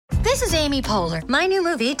This is Amy Poehler. My new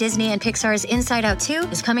movie, Disney and Pixar's Inside Out 2,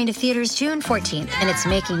 is coming to theaters June 14th, and it's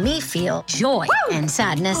making me feel joy and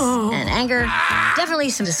sadness and anger, definitely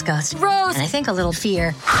some disgust, Rose, and I think a little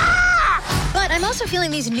fear. But I'm also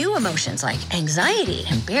feeling these new emotions like anxiety,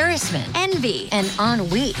 embarrassment, envy, and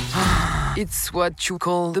ennui. It's what you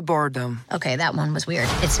call the boredom. Okay, that one was weird.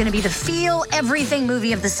 It's gonna be the feel everything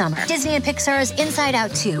movie of the summer. Disney and Pixar's Inside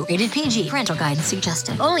Out 2, rated PG, parental guidance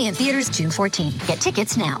suggested. Only in theaters June 14th. Get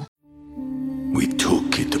tickets now. We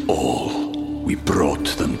took it all. We brought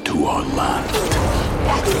them to our land.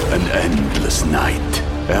 An endless night,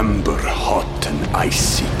 ember hot and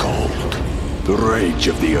icy cold. The rage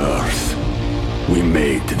of the earth. We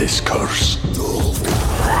made this curse.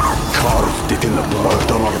 Carved it in the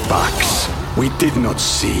blood on our backs. We did not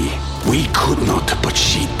see. We could not, but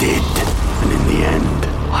she did. And in the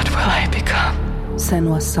end... What will I become?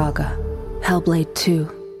 Senua's Saga. Hellblade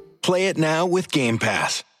 2. Play it now with Game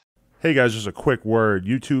Pass. Hey guys, just a quick word.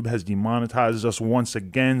 YouTube has demonetized us once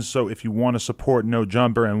again, so if you want to support No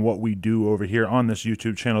Jumper and what we do over here on this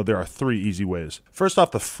YouTube channel, there are 3 easy ways. First off,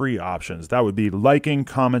 the free options. That would be liking,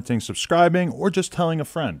 commenting, subscribing, or just telling a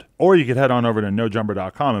friend. Or you could head on over to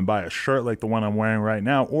nojumper.com and buy a shirt like the one I'm wearing right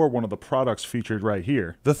now, or one of the products featured right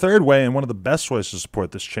here. The third way, and one of the best ways to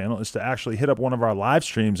support this channel, is to actually hit up one of our live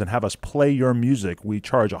streams and have us play your music. We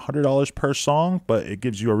charge $100 per song, but it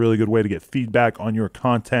gives you a really good way to get feedback on your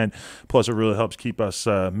content. Plus, it really helps keep us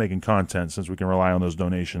making content since we can rely on those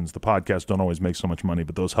donations. The podcasts don't always make so much money,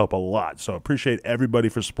 but those help a lot. So appreciate everybody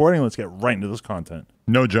for supporting. Let's get right into this content.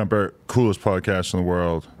 No Jumper, coolest podcast in the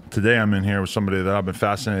world. Today I'm in here with somebody that I've been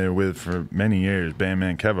fascinated with for many years.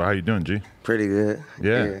 Bandman Keva, how you doing, G? Pretty good.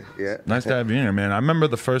 Yeah. Nice to have you in here, man. I remember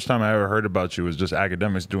the first time I ever heard about you was just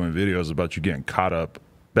academics doing videos about you getting caught up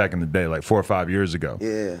back in the day, like 4 or 5 years ago.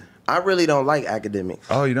 Yeah. I really don't like academics.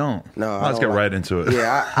 Oh, you don't? No. Let's get right into it.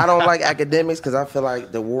 Yeah, I don't like academics because I feel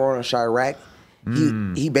like the war on Chirac,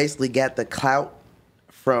 he basically got the clout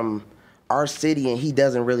from our city, and he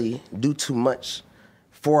doesn't really do too much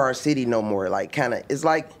for our city no more. Like, kind of,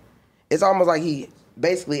 it's almost like he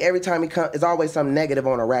basically every time he comes, it's always something negative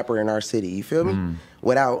on a rapper in our city. You feel me?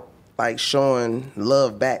 Without like showing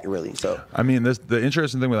love back, really. So I mean, the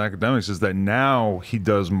interesting thing with academics is that now he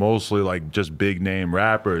does mostly like just big name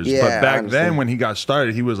rappers. Yeah, but back then when he got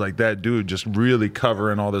started, he was like that dude just really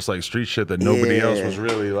covering all this like street shit that nobody else was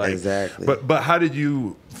really like. Exactly. But how did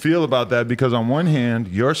you feel about that? Because on one hand,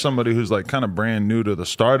 you're somebody who's like kind of brand new to the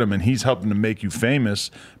stardom, and he's helping to make you famous.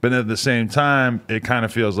 But at the same time, it kind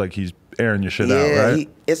of feels like he's airing your shit out, right?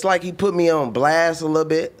 It's like he put me on blast a little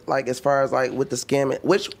bit, like as far as like with the scamming,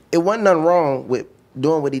 which it wasn't nothing wrong with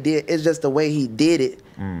doing what he did. It's just the way he did it.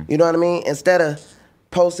 You know what I mean? Instead of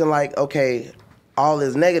posting like, okay, all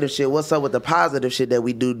this negative shit, what's up with the positive shit that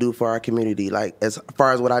we do for our community? Like as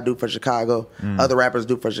far as what I do for Chicago, other rappers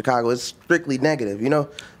do for Chicago, it's strictly negative, you know?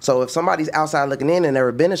 So if somebody's outside looking in and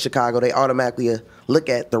never been to Chicago, they automatically look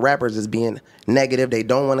at the rappers as being negative. They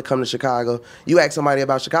don't want to come to Chicago. You ask somebody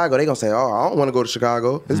about Chicago, they gonna say, oh, I don't want to go to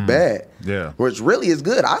Chicago. It's bad. Yeah. Which really is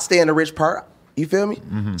good. I stay in the rich part. You feel me?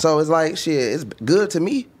 So it's like, shit, it's good to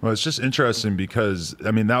me. Well, it's just interesting because, I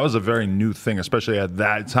mean, that was a very new thing, especially at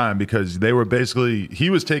that time, because they were basically, he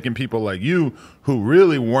was taking people like you who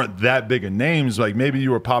really weren't that big of names. Like maybe you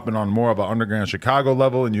were popping on more of an underground Chicago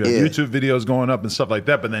level and you had YouTube videos going up and stuff like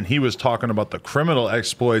that. But then he was talking about the criminal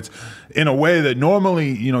exploits in a way that normally,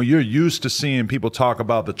 you know, you're used to seeing people talk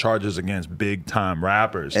about the charges against big time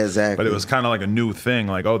rappers. Exactly. But it was kind of like a new thing.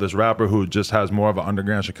 Like, oh, this rapper who just has more of an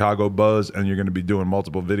underground Chicago buzz, and you're going to be doing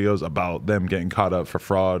multiple videos about them getting caught up for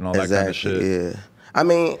fraud and all that kind of shit. Yeah. I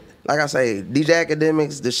mean, like I say, DJ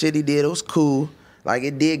Academics, the shit he did, it was cool. Like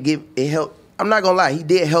it helped. I'm not gonna lie, he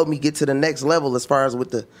did help me get to the next level as far as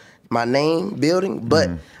with my name building.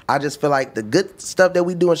 But I just feel like the good stuff that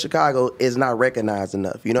we do in Chicago is not recognized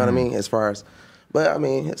enough. You know what I mean? As far as, but I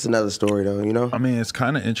mean, it's another story though. You know? I mean, it's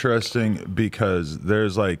kind of interesting because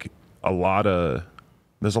there's like a lot of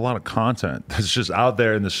content that's just out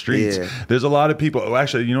there in the streets. Yeah. There's a lot of people. Oh,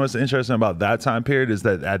 actually, you know what's interesting about that time period is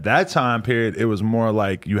that at that time period, it was more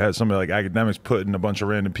like you had somebody like academics putting a bunch of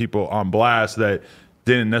random people on blast that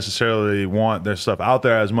didn't necessarily want their stuff out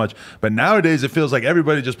there as much. But nowadays, it feels like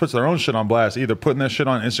everybody just puts their own shit on blast, either putting their shit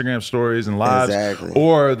on Instagram stories and lives,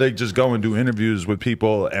 or they just go and do interviews with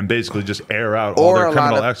people and basically just air out all their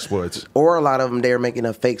criminal exploits. Or a lot of them, they're making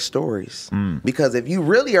up fake stories. Because if you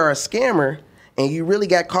really are a scammer, and you really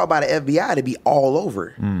got caught by the FBI, to be all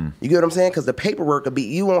over. You get what I'm saying? Because the paperwork will be,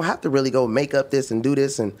 you won't have to really go make up this and do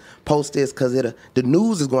this and post this, because the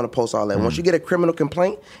news is going to post all that. Once you get a criminal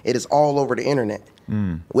complaint, it is all over the internet.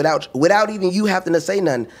 without even you having to say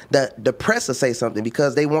nothing. The press will say something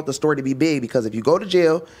because they want the story to be big. Because if you go to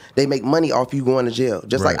jail, they make money off you going to jail.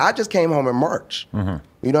 Just like I just came home in March.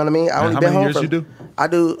 You know what I mean? I only been home years you do? I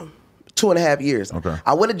do 2.5 years. Okay.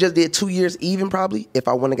 I would have just did 2 years even probably if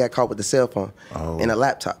I wouldn't have got caught with the cell phone and a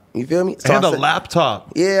laptop. You feel me? So and a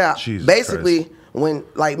laptop. Yeah. Jesus basically, Christ. when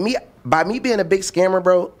like by me being a big scammer,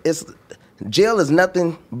 bro, jail is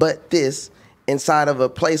nothing but this inside of a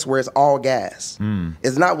place where it's all gas.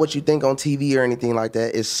 It's not what you think on TV or anything like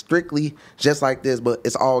that. It's strictly just like this, but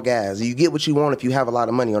it's all gas. You get what you want if you have a lot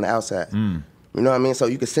of money on the outside. You know what I mean? So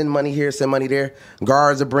you can send money here, send money there.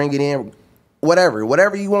 Guards will bring it in.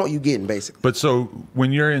 Whatever you want, you getting basically. But so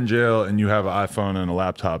when you're in jail and you have an iPhone and a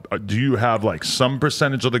laptop, do you have like some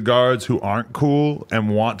percentage of the guards who aren't cool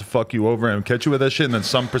and want to fuck you over and catch you with that shit, and then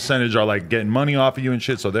some percentage are like getting money off of you and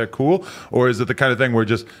shit, so they're cool? Or is it the kind of thing where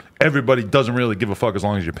just everybody doesn't really give a fuck as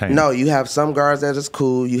long as you're paying? No, you have some guards that's just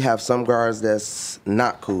cool. You have some guards that's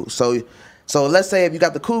not cool. So let's say if you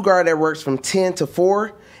got the cool guard that works from 10 to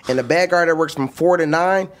 4. And the bad guard that works from 4 to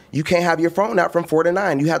 9, you can't have your phone out from 4 to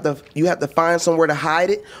 9. You have to find somewhere to hide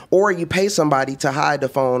it, or you pay somebody to hide the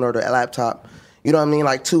phone or the laptop. You know what I mean?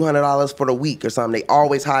 Like $200 for the week or something. They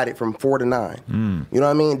always hide it from 4 to 9. You know what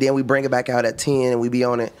I mean? Then we bring it back out at 10 and we be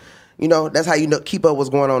on it. You know, that's how you keep up what's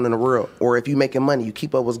going on in the world. Or if you making money, you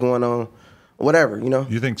keep up what's going on. Whatever, you know.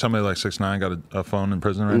 You think somebody like 6ix9ine got a phone in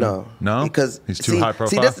prison right now? No, because he's too high profile.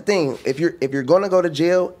 See, that's the thing. If you're gonna go to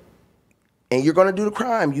jail and you're gonna do the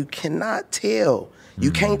crime, you cannot tell.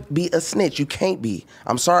 You can't be a snitch. You can't be.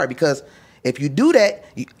 I'm sorry, because if you do that,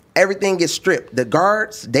 everything gets stripped. The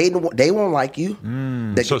guards, they won't like you.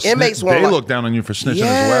 The inmates won't. They look down on you for snitching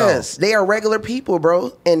as well. Yes, they are regular people,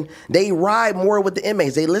 bro, and they ride more with the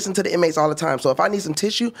inmates. They listen to the inmates all the time. So if I need some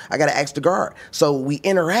tissue, I gotta ask the guard. So we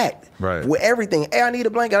interact with everything. Hey, I need a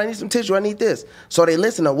blanket. I need some tissue. I need this. So they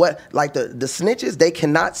listen to what, like the snitches. They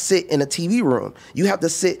cannot sit in a TV room. You have to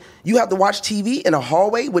sit. You have to watch TV in a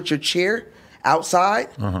hallway with your chair outside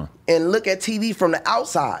and look at TV from the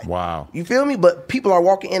outside. Wow. You feel me? But people are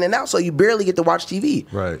walking in and out, so you barely get to watch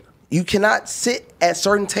TV. Right. You cannot sit at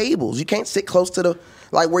certain tables. You can't sit close to the,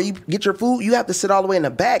 like where you get your food. You have to sit all the way in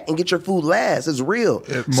the back and get your food last. It's real.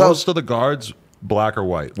 Most of the guards, black or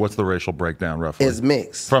white? What's the racial breakdown roughly? It's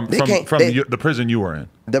mixed. From the prison you were in?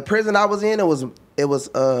 The prison I was in, it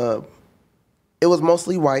was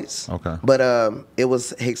mostly whites. Okay. But it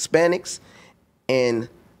was Hispanics and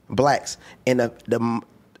blacks, and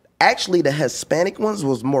actually the Hispanic ones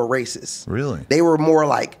was more racist. Really? They were more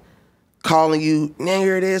like calling you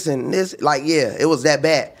nigger this and this. Like, yeah, it was that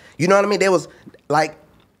bad. You know what I mean? They was like,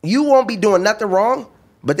 you won't be doing nothing wrong,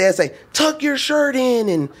 but they'd say, tuck your shirt in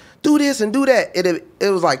and do this and do that. It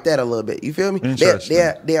was like that a little bit. You feel me?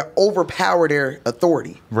 They overpower their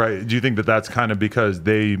authority. Right. Do you think that that's kind of because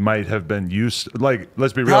they might have been used, like,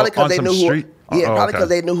 let's be real, probably on some street? Probably because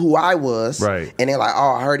they knew who I was. Right. And they're like,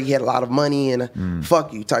 oh, I heard he had a lot of money and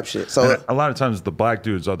fuck you type shit. So and a lot of times the black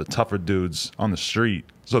dudes are the tougher dudes on the street.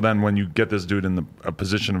 So then when you get this dude in a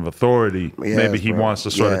position of authority, maybe he wants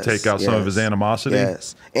to sort of take out some of his animosity.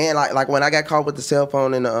 Yes. And like when I got caught with the cell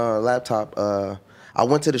phone and the laptop, I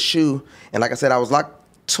went to the SHU, and like I said, I was locked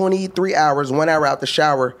 23 hours, 1 hour out the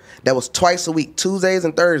shower. That was twice a week, Tuesdays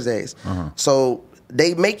and Thursdays. So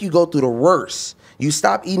they make you go through the worst. You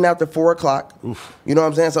stop eating after 4 o'clock. Oof. You know what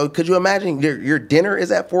I'm saying? So could you imagine your dinner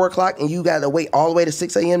is at 4 o'clock and you got to wait all the way to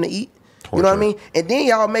 6 a.m. to eat? Torture. You know what I mean? And then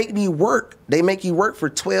y'all make me work. They make you work for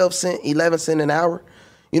 12 cents, 11 cents an hour.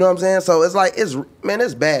 You know what I'm saying? So it's like,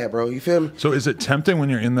 it's bad, bro. You feel me? So is it tempting when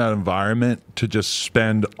you're in that environment to just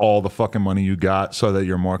spend all the fucking money you got so that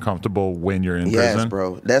you're more comfortable when you're in prison? Yes,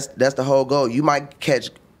 bro. That's the whole goal. You might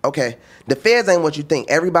catch, okay, the feds ain't what you think.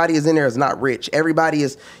 Everybody is in there is not rich. Everybody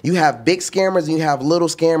is, you have big scammers and you have little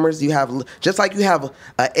scammers. You have, just like you have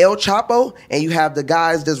a El Chapo and you have the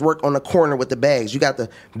guys that work on the corner with the bags. You got the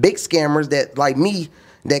big scammers that, like me,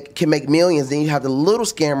 that can make millions. Then you have the little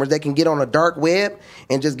scammers that can get on the dark web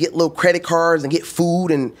and just get little credit cards and get food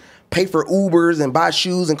and pay for Ubers and buy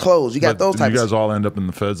shoes and clothes. You got those types. You guys all end up in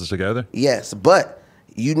the feds together? Yes, but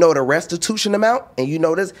you know the restitution amount, and you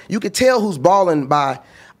know this. You could tell who's balling by,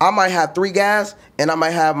 I might have 3 guys, and I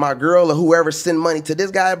might have my girl or whoever send money to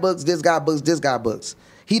this guy books, this guy books, this guy books.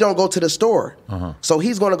 He don't go to the store. So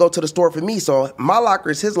he's going to go to the store for me. So my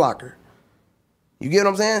locker is his locker. You get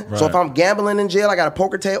what I'm saying? Right. So if I'm gambling in jail, I got a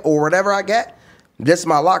poker table or whatever I got, this is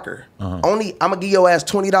my locker. Only, I'm going to give your ass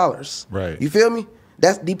 $20. Right. You feel me?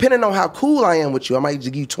 That's depending on how cool I am with you. I might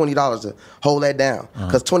just give you $20 to hold that down.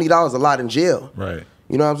 Because $20 is a lot in jail. Right.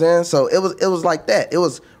 You know what I'm saying? So it was like that. It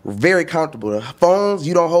was very comfortable. The phones,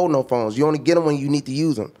 you don't hold no phones. You only get them when you need to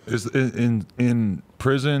use them. Is in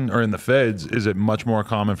prison or in the feds, is it much more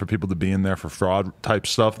common for people to be in there for fraud type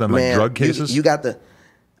stuff than like drug cases? You have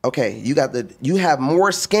more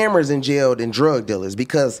scammers in jail than drug dealers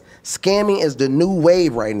because scamming is the new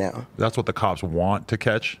wave right now. That's what the cops want to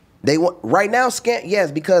catch? They want right now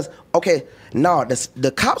because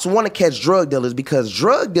the cops want to catch drug dealers because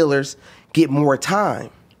drug dealers get more time.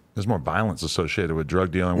 There's more violence associated with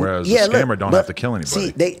drug dealing, whereas the scammer don't have to kill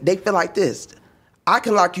anybody. See, they feel like this. I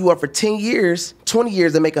can lock you up for 10 years, 20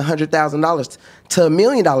 years, and make $100,000 to $1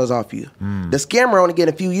 million off you. The scammer only get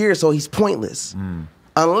a few years, so he's pointless.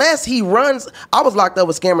 Unless he runs. I was locked up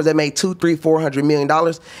with scammers that made $200, $300, $400 million,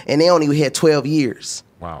 and they only had 12 years.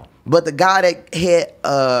 Wow. But the guy that had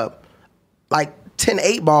like 10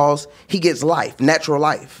 8 balls, he gets life, natural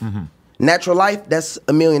life. Natural life, that's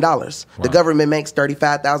 $1 million. The government makes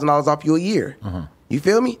 $35,000 off you a year. You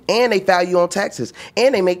feel me? And they file you on taxes.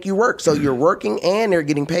 And they make you work. So you're working and they're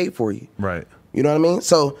getting paid for you. Right. You know what I mean?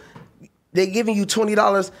 So they're giving you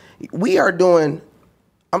 $20. We are doing,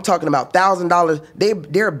 I'm talking about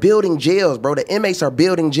 $1,000. They're building jails, bro. The inmates are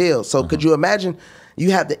building jails. So could you imagine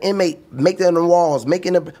you have the inmate making the walls,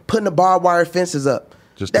 putting the barbed wire fences up.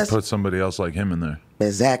 Just to put somebody else like him in there.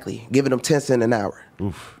 Exactly. Giving them 10 cents an hour.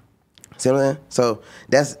 Oof. See what I'm saying? So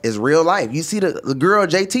it's real life. You see the girl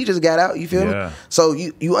JT just got out. You feel me? So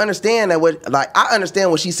you understand that I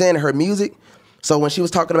understand what she's saying in her music. So when she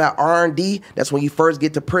was talking about R&D, that's when you first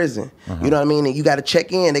get to prison. You know what I mean? And you got to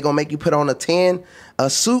check in. They're going to make you put on a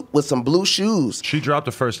suit with some blue shoes. She dropped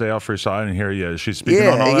the first day out for you, so I didn't hear it yet. Is she speaking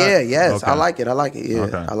on all that? Yeah, yes. Okay. I like it.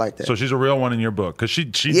 Yeah, I like that. So she's a real one in your book? Because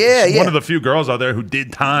she's one of the few girls out there who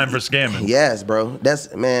did time for scamming. Yes, bro. That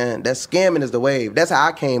scamming is the wave. That's how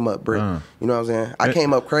I came up, bro. You know what I'm saying? I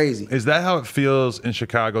came up crazy. Is that how it feels in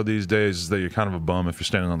Chicago these days, is that you're kind of a bum if you're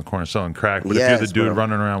standing on the corner selling crack? But if you're the dude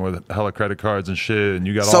running around with hella credit cards and shit, and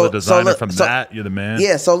you got all the designer from that, you're the man?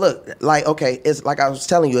 Yeah, so look, it's like I was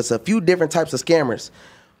telling you, it's a few different types of scammers.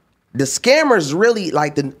 The scammers really,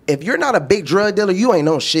 if you're not a big drug dealer, you ain't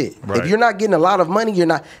no shit. Right. If you're not getting a lot of money, you're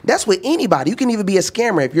not. That's with anybody. You can even be a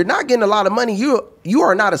scammer. If you're not getting a lot of money, you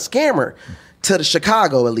are not a scammer. To the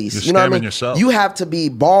Chicago, at least. You're know what I mean? Yourself. You have to be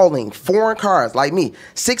balling foreign cars like me.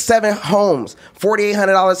 6-7 homes,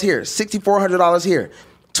 $4,800 here, $6,400 here,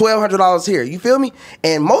 $1,200 here. You feel me?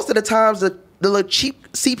 And most of the times, the little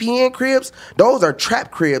cheap CPN cribs, those are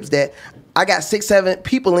trap cribs that I got 6-7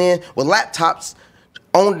 people in with laptops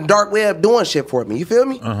on the dark web doing shit for me. You feel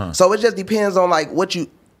me? So it just depends on what you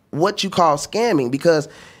call scamming, because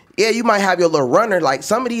you might have your little runner. Like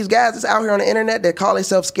some of these guys that's out here on the internet that call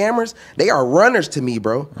themselves scammers, they are runners to me,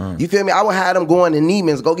 bro. You feel me? I would have them going to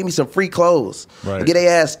Neiman's, go give me some free clothes, and get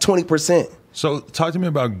their ass 20%. So talk to me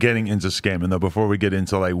about getting into scamming, though, before we get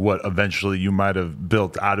into what eventually you might have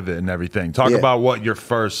built out of it and everything. Talk about what your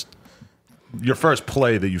first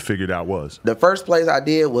play that you figured out was. The first place I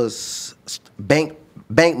did was bank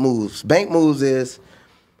moves. Bank moves is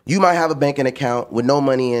you might have a banking account with no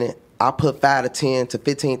money in it. I put $5,000 to $10,000 to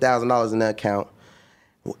 $15,000 in the account.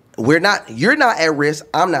 You're not at risk.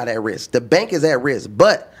 I'm not at risk. The bank is at risk.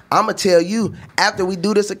 But I'm gonna tell you, after we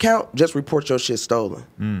do this account, just report your shit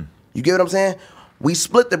stolen. You get what I'm saying? We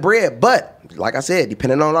split the bread, but like I said,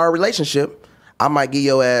 depending on our relationship, I might give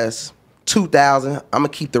your ass $2,000. I'm gonna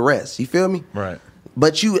keep the rest. You feel me? Right.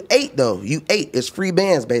 But you ate though. You ate. It's free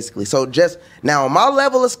bands basically. So just now on my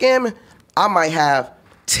level of scamming, I might have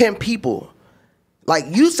 10 people. Like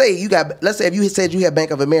you say let's say if you said you had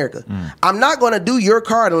Bank of America, I'm not going to do your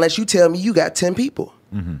card unless you tell me you got 10 people.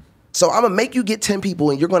 So I'm going to make you get 10 people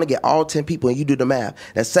and you're going to get all 10 people and you do the math.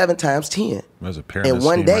 That's 7 times 10. That's a pyramid in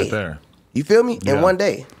one day. Right there. You feel me? In one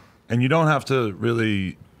day. And you don't have to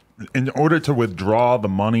really, in order to withdraw the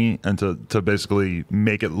money and to basically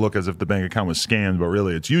make it look as if the bank account was scammed, but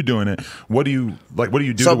really it's you doing it. What do you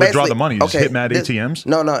do to withdraw the money? You just hit mad ATMs?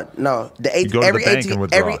 No.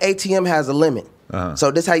 Every ATM has a limit.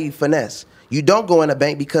 So this is how you finesse. You don't go in a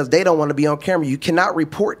bank because they don't want to be on camera. You cannot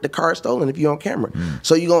report the card stolen if you're on camera.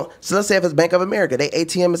 So let's say if it's Bank of America, their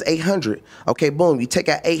ATM is 800. Okay, boom, you take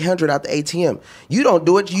out 800 out the ATM. You don't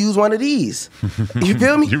do it, you use one of these. You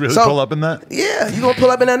feel me? You really pull up in that? Yeah, you're going to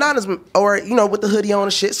pull up in that anonymous or, with the hoodie on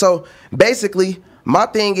and shit. So basically, my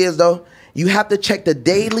thing is though, you have to check the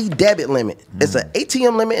daily debit limit. It's an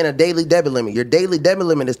ATM limit and a daily debit limit. Your daily debit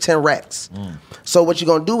limit is 10 racks. So what you're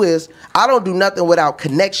going to do is, I don't do nothing without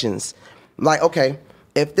connections. Like, okay,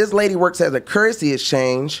 if this lady works as a currency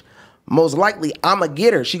exchange, most likely I'ma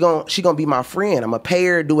get her. She gonna be my friend. I'ma pay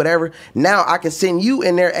her, do whatever. Now I can send you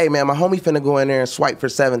in there. Hey man, my homie finna go in there and swipe for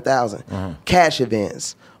 7,000. Cash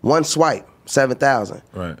advance, one swipe, 7,000.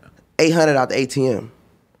 Right. 800 out the ATM.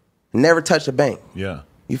 Never touch the bank. Yeah.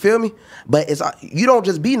 You feel me? But it's you don't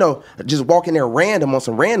just just walk in there random on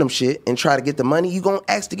some random shit and try to get the money. You gonna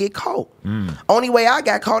ask to get caught. Only way I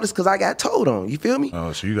got caught is because I got told on. You feel me?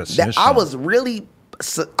 Oh, so you got that snitched I on.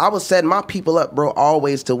 I was setting my people up, bro,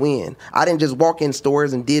 always to win. I didn't just walk in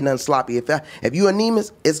stores and did nothing sloppy. If you a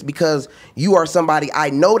Nemus, it's because you are somebody I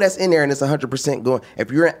know that's in there and it's 100% going. If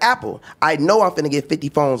you're an Apple, I know I'm finna get 50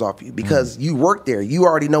 phones off you because you work there. You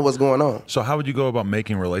already know what's going on. So how would you go about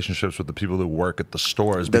making relationships with the people who work at the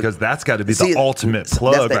stores? Because that's got to be the ultimate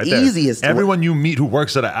plug that's the right there. easiest. Everyone you meet who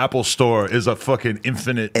works at an Apple store is a fucking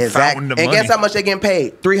infinite fountain of and money. guess how much they getting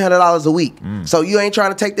paid? $300 a week. So you ain't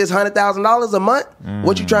trying to take this $100,000 a month?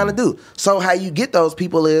 What you trying to do? So how you get those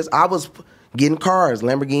people is I was getting cars,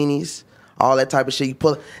 Lamborghinis, all that type of shit. You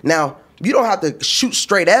pull. Now you don't have to shoot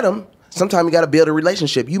straight at them. Sometimes you got to build a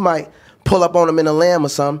relationship. You might pull up on them in a Lamb or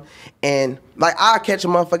something, and like I'll catch a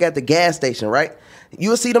motherfucker at the gas station, right?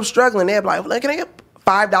 You'll see them struggling. They'll be like, can I get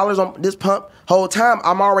 $5 on this pump? Whole time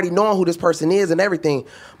I'm already knowing who this person is and everything,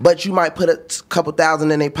 but you might put a couple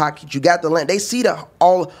thousand in their pocket. You got the land. They see the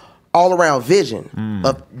all around vision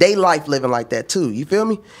of they life living like that too. You feel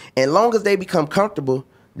me? And long as they become comfortable,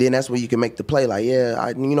 then that's where you can make the play. Like, yeah,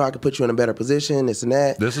 I could put you in a better position, this and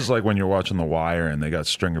that. This is like when you're watching The Wire and they got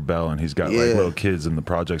Stringer Bell and he's got like little kids in the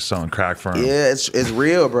project selling crack for him. Yeah, it's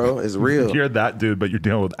real, bro. It's real. You're that dude, but you're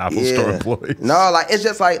dealing with Apple Store employees. No, like it's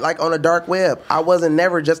just like on the dark web. I wasn't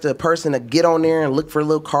never just a person to get on there and look for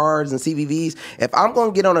little cards and CVVs. If I'm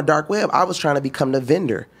gonna get on the dark web, I was trying to become the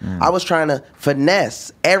vendor. I was trying to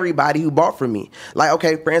finesse everybody who bought from me. Like,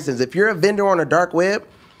 okay, for instance, if you're a vendor on the dark web,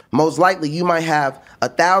 most likely you might have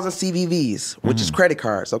 1,000 CVVs, which is credit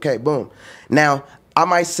cards. Okay, boom. Now, I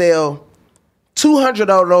might sell 200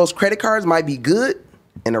 of those credit cards might be good,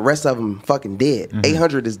 and the rest of them fucking dead.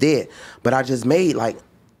 800 is dead. But I just made like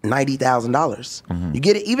 $90,000. You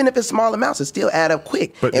get it? Even if it's small amounts, it still add up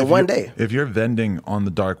quick in one day. If you're vending on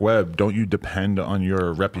the dark web, don't you depend on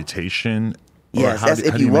your reputation? Yes, that's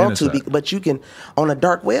if you want to. But you can, on the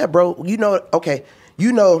dark web, bro,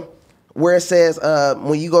 where it says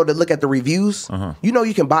when you go to look at the reviews,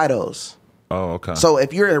 you can buy those. Oh, okay. So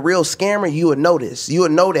if you're a real scammer, you would know this. You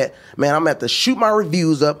would know that, man, I'm going to have to shoot my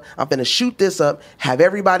reviews up. I'm going to shoot this up, have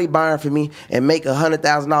everybody buying for me, and make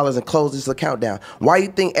 $100,000 and close this account down. Why you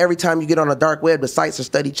think every time you get on the dark web, the sites are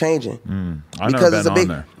steady changing? I've never been on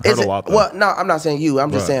there. Heard a lot, though. Well, no, I'm not saying you.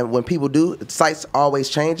 I'm just saying when people do, the sites always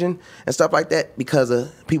changing and stuff like that because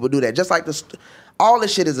of people do that. Just like all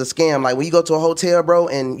this shit is a scam. Like when you go to a hotel, bro,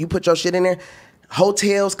 and you put your shit in there,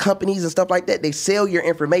 hotels, companies, and stuff like that, they sell your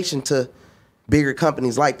information to bigger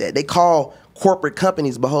companies like that. They call corporate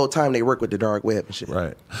companies, but the whole time they work with the dark web and shit.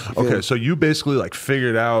 Right. Okay, so you basically like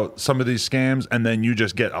figured out some of these scams and then you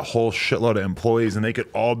just get a whole shitload of employees and they could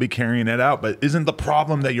all be carrying it out. But isn't the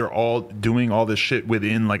problem that you're all doing all this shit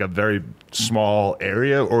within like a very small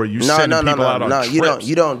area, or are you sending people out on trips?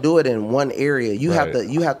 You don't do it in one area. You have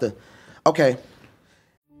to okay.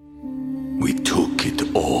 We took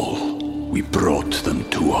it all. We brought them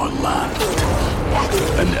to our land.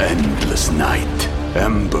 An endless night,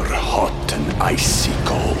 ember hot and icy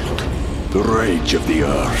cold. The rage of the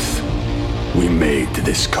earth. We made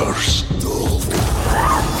this curse.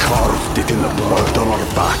 Carved it in the blood on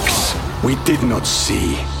our backs. We did not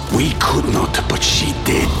see. We could not, but she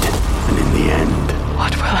did. And in the end...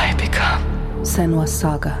 What will I become? Senua's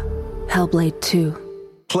Saga. Hellblade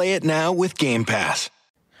 2. Play it now with Game Pass.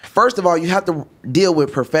 First of all, you have to deal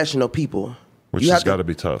with professional people. Which has got to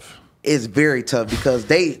be tough. It's very tough because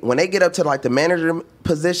when they get up to like the manager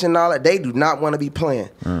position and all that, they do not want to be playing.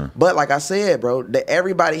 But like I said, bro,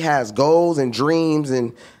 everybody has goals and dreams,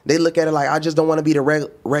 and they look at it like, I just don't want to be the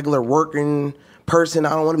regular working person. I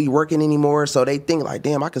don't want to be working anymore. So they think like,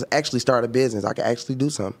 damn, I could actually start a business. I could actually do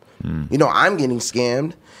something. I'm getting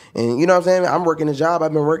scammed. And you know what I'm saying? I'm working a job.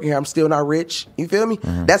 Have been working here. I'm still not rich. You feel me?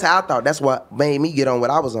 That's how I thought. That's what made me get on what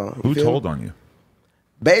I was on. Who told on you?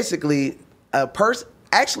 Basically,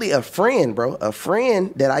 actually a friend, bro. A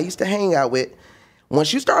friend that I used to hang out with.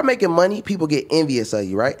 Once you start making money, people get envious of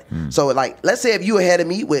you, right? So like, let's say if you ahead of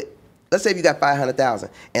me let's say if you got 500,000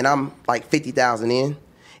 and I'm like 50,000 in,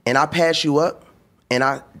 and I pass you up, and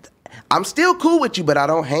I'm still cool with you, but I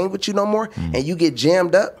don't hang with you no more, and you get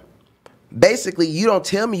jammed up. Basically, you don't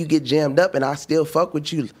tell me you get jammed up, and I still fuck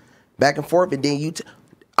with you back and forth, and then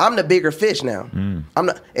I'm the bigger fish now. I'm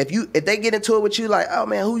not. If they get into it with you, like, oh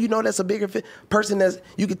man, who you know that's a bigger person, that's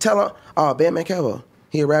you could tell them, oh, Batman Cabo,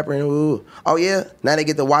 He a rapper and ooh. Oh yeah, now they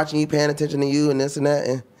get to watching you, paying attention to you and this and that,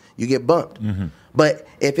 and you get bumped. Mm-hmm. But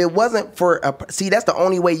if it wasn't for that's the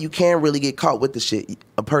only way you can really get caught with the shit.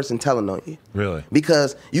 A person telling on you. Really?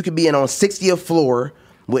 Because you could be in on 60th floor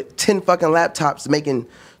with 10 fucking laptops making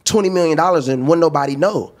 $20 million and wouldn't nobody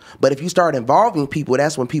know. But if you start involving people,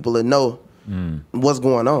 that's when people will know what's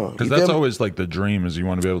going on. Because that's always like the dream is you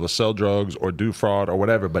want to be able to sell drugs or do fraud or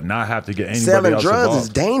whatever, but not have to get anybody Selling else drugs involved. is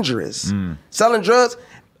dangerous. Selling drugs,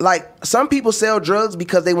 like some people sell drugs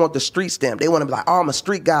because they want the street stamp. They want to be like, oh, I'm a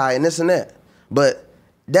street guy and this and that. But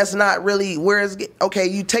that's not really where it's okay.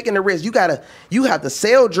 You taking the risk. You have to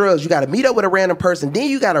sell drugs. You got to meet up with a random person. Then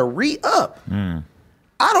you got to re-up.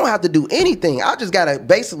 I don't have to do anything. I just got to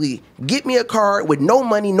basically get me a card with no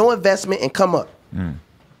money, no investment, and come up.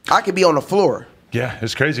 I could be on the floor. Yeah,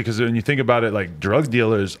 it's crazy because when you think about it, like drug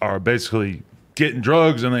dealers are basically getting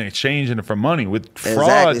drugs and then exchanging it for money. With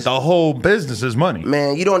fraud, Exactly. the whole business is money.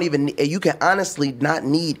 Man, you can honestly not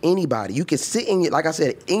need anybody. You can sit in your, like I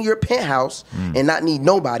said, in your penthouse and not need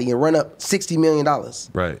nobody and run up $60 million.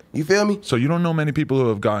 Right. You feel me? So you don't know many people who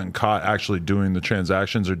have gotten caught actually doing the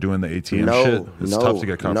transactions or doing the ATM No, shit? It's tough to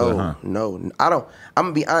get caught for that, huh? No. I'm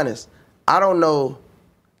gonna be honest. I don't know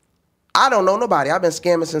nobody. I've been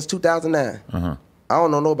scamming since 2009. I don't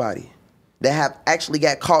know nobody that have actually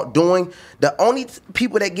got caught doing. The only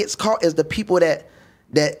people that gets caught is the people that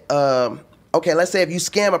okay, let's say if you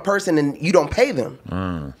scam a person and you don't pay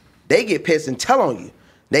them, they get pissed and tell on you.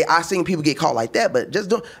 I seen people get caught like that, but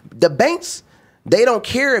the banks, they don't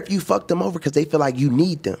care if you fuck them over because they feel like you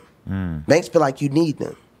need them. Banks feel like you need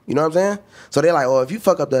them. You know what I'm saying? So they're like, oh, if you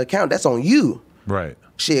fuck up the account, that's on you. Right.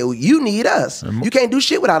 Shit, you need us. You can't do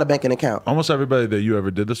shit without a banking account. Almost everybody that you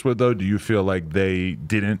ever did this with, though, do you feel like they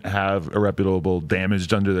didn't have irreparable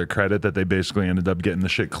damage under their credit that they basically ended up getting the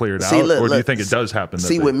shit cleared out? Or do you think it does happen?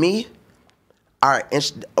 With me, all right,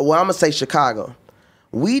 I'm going to say Chicago.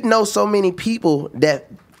 We know so many people that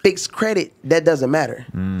fix credit, that doesn't matter.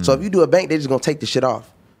 So if you do a bank, they're just going to take the shit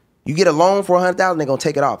off. You get a loan for $100,000, they're going to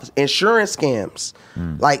take it off. Insurance scams.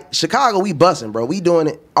 Like, Chicago, we busting, bro. We doing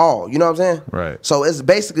it all. You know what I'm saying? Right. So it's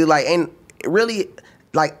basically like, ain't really,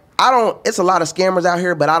 like, it's a lot of scammers out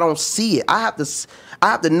here, but I don't see it. I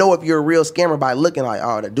have to know if you're a real scammer by looking like,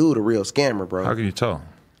 oh, the dude a real scammer, bro. How can you tell?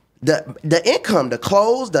 The income, the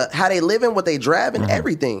clothes, how they living, what they driving,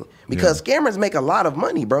 everything. Because scammers make a lot of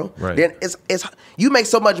money, bro. Right. Then it's you make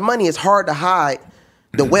so much money, it's hard to hide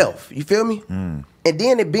the wealth. You feel me? And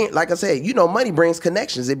then it being, like I said, money brings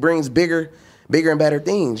connections. It brings bigger and better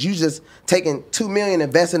things. You just taking $2 million,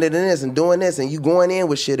 investing it in this and doing this, and you going in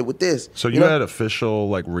with shit with this. So you had official,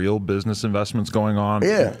 like, real business investments going on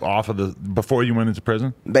off of before you went into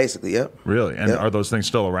prison? Basically, yep. Really? And are those things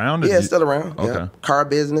still around? Yeah, it's still around. Okay. Yeah. Car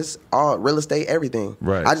business, all real estate, everything.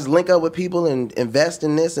 Right. I just link up with people and invest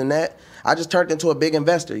in this and that. I just turned into a big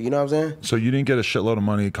investor. You know what I'm saying? So you didn't get a shitload of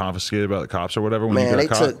money confiscated by the cops or whatever when Man, you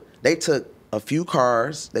got caught? they took a few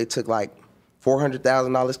cars. They took like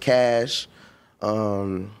 $400,000 cash,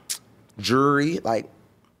 jewelry. Like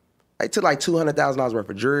they took like $200,000 worth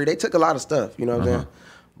of jewelry. They took a lot of stuff. You know what I'm saying?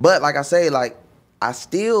 But like I say, like I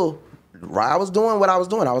was doing what I was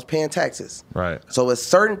doing. I was paying taxes. Right. So it's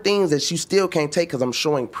certain things that you still can't take because I'm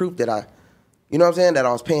showing proof that you know what I'm saying, that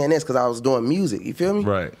I was paying this because I was doing music. You feel me?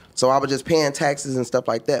 Right. So I was just paying taxes and stuff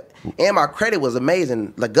like that. And my credit was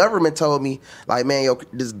amazing. The government told me, like, man,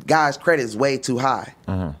 this guy's credit is way too high.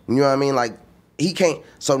 You know what I mean? Like, he can't.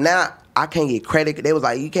 So now I can't get credit. They was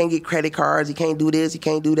like, you can't get credit cards. You can't do this. You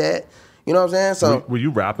can't do that. You know what I'm saying? So were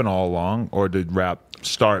you rapping all along, or did rap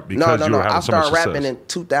start because no, you were having so much I started success? rapping in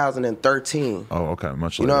 2013. Oh, okay.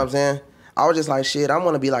 Much later. You know what I'm saying? I was just like, shit, I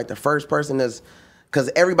want to be like the first person that's, because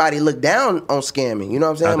everybody looked down on scamming. You know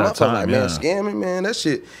what I'm saying? At that time, like, man, scamming, man, that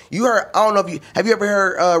shit. You heard, I don't know if have you ever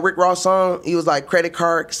heard Rick Ross' song? He was like, credit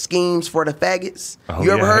card schemes for the faggots. Oh,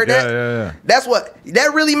 You ever heard that? Yeah.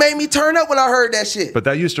 That really made me turn up when I heard that shit. But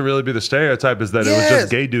that used to really be the stereotype, is that it was just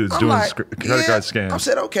gay dudes doing credit card scams. I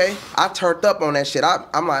said, okay. I turned up on that shit.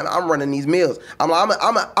 I'm like, I'm running these meals. I'm like,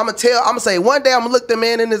 I'm gonna say one day I'm gonna look the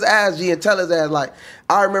man in his eyes, G, and tell his ass like,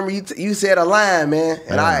 I remember you said a line, man,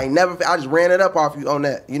 and I just ran it up off you on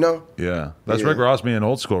that, you know? Yeah. That's Rick Ross being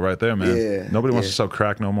old school right there, man. Yeah. Nobody wants to sell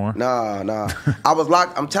crack no more. Nah. I was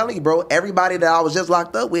locked. I'm telling you, bro, everybody that I was just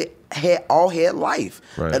locked up with had life.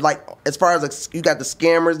 Right. And like, as far as like, you got the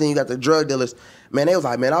scammers, then you got the drug dealers. Man, they was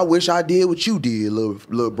like, man, I wish I did what you did,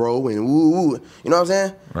 little bro, and woo. You know what I'm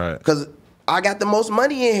saying? Right. Because I got the most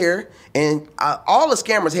money in here, and all the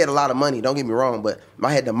scammers had a lot of money, don't get me wrong, but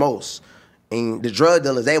I had the most. And the drug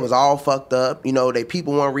dealers, they was all fucked up. You know,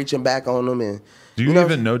 people weren't reaching back on them. And do you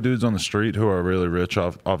even know dudes on the street who are really rich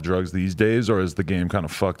off drugs these days, or is the game kind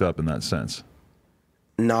of fucked up in that sense?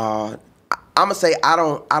 Nah, I'm gonna say I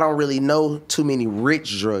don't really know too many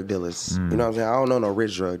rich drug dealers. You know what I'm saying? I don't know no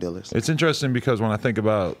rich drug dealers. It's interesting because when I think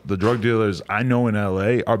about the drug dealers I know in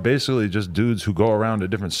LA are basically just dudes who go around to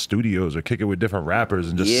different studios or kick it with different rappers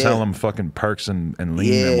and just sell them fucking perks and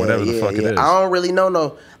lean and whatever the fuck it is. I don't really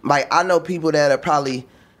know like I know people that are probably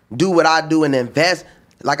do what I do and invest.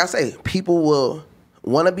 Like I say, people will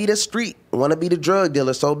want to be the street, want to be the drug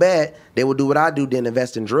dealer so bad, they will do what I do, then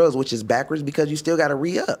invest in drugs, which is backwards because you still got to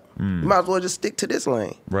re-up. You might as well just stick to this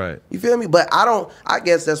lane. Right. You feel me? But I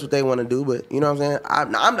guess that's what they want to do, but you know what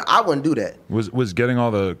I'm saying? I wouldn't do that. Was getting all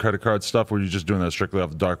the credit card stuff, were you just doing that strictly off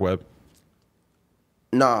the dark web?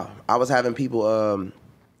 Nah, I was having people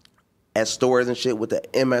at stores and shit with the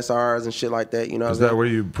MSRs and shit like that. You know what I'm saying? Is that where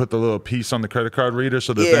you put the little piece on the credit card reader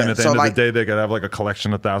so that then at the end of the day they could have like a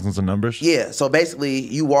collection of thousands of numbers? Yeah, so basically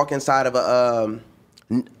you walk inside of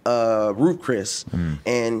a Ruth Chris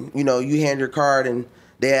and you know you hand your card and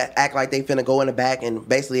they act like they finna go in the back and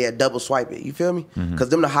basically double swipe it. You feel me? Because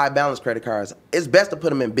them the high balance credit cards. It's best to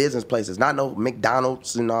put them in business places, not no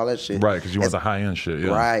McDonald's and all that shit. Right, because you want the high end shit. Yeah.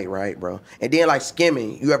 Right, bro. And then like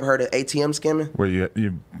skimming. You ever heard of ATM skimming? Where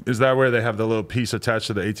you is that where they have the little piece attached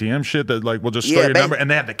to the ATM shit that like will just store your number and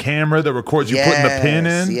they have the camera that records you putting the pin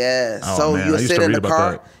in? Yes. Oh, so man, you'll sit in the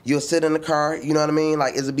car. That. You'll sit in the car. You know what I mean?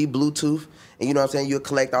 Like it'll be Bluetooth, and you know what I'm saying. You'll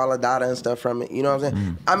collect all the data and stuff from it. You know what I'm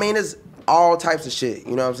saying? I mean, it's all types of shit.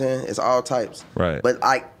 You know what I'm saying? It's all types. Right. But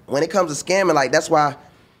like when it comes to scamming, like that's why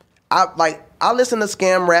I listen to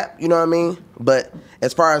scam rap. You know what I mean? But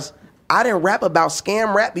as far as I didn't rap about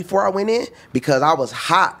scam rap before I went in because I was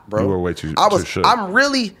hot, bro. You were way too. I'm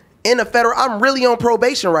really in the federal. I'm really on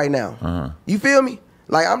probation right now. You feel me?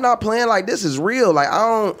 Like I'm not playing. Like this is real. Like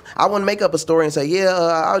I wouldn't make up a story and say,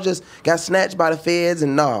 I just got snatched by the feds.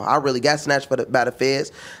 And no, I really got snatched by the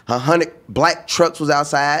feds. 100 black trucks was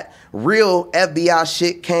outside. Real FBI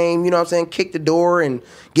shit came. You know what I'm saying? Kicked the door and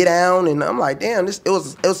get down. And I'm like, damn,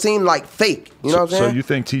 it seemed like fake. You know what I'm saying? So you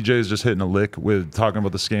think TJ is just hitting a lick with talking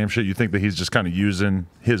about the scam shit? You think that he's just kind of using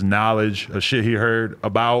his knowledge of shit he heard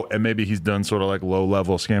about, and maybe he's done sort of like low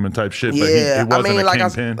level scamming type shit. Yeah, but he wasn't a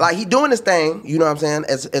kingpin. Like he doing his thing. You know what I'm saying?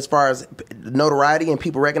 As far as notoriety and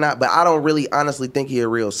people recognize, but I don't really honestly think he a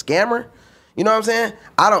real scammer. You know what I'm saying?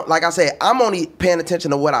 I don't, like I said, I'm only paying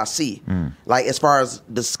attention to what I see. Like as far as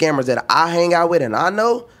the scammers that I hang out with and I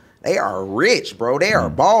know, they are rich, bro. They are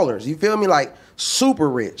ballers. You feel me? Like super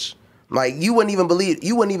rich. Like you wouldn't even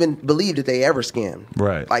believe that they ever scammed.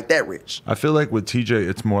 Right. Like that rich. I feel like with TJ,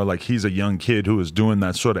 it's more like he's a young kid who is doing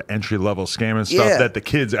that sort of entry level scamming stuff that the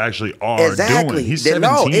kids actually are doing. He's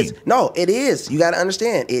 17. No, it is. You got to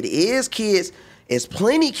understand. It is kids. It's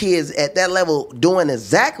plenty kids at that level doing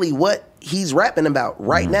exactly what he's rapping about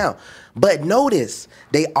right now. But notice,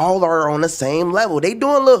 they all are on the same level. They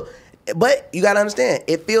doing a little, but you got to understand,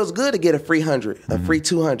 it feels good to get a free 100, a free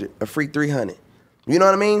 200, a free 300. You know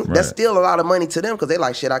what I mean? Right. That's still a lot of money to them because they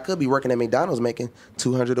like, shit, I could be working at McDonald's making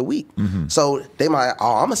 $200 a week. So they might,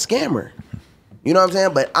 I'm a scammer. You know what I'm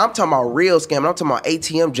saying? But I'm talking about real scamming. I'm talking about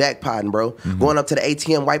ATM jackpotting, bro. Going up to the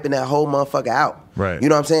ATM, wiping that whole motherfucker out. Right. You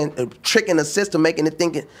know what I'm saying? Tricking the system, making it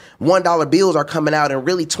thinking $1 bills are coming out and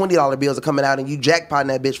really $20 bills are coming out and you jackpotting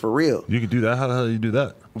that bitch for real. You can do that? How the hell do you do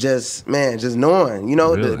that? Just knowing, you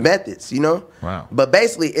know, the methods, you know? Wow. But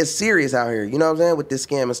basically, it's serious out here, you know what I'm saying, with this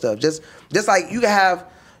scam and stuff. Just like you can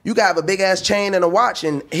have a big ass chain and a watch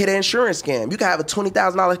and hit an insurance scam. You can have a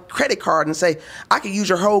 $20,000 credit card and say, I can use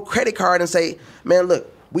your whole credit card and say, man,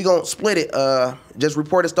 look, we gonna split it. Just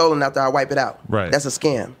report it stolen after I wipe it out. Right. That's a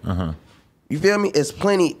scam. You feel me? It's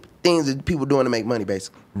plenty things that people doing to make money,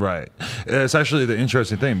 basically. Right. It's actually the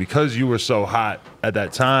interesting thing because you were so hot at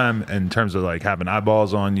that time in terms of like having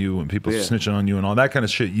eyeballs on you and people snitching on you and all that kind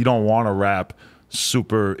of shit. You don't want to rap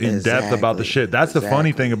super in depth about the shit. That's the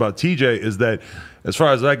funny thing about TJ is that, as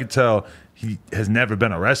far as I can tell, he has never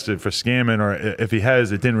been arrested for scamming, or if he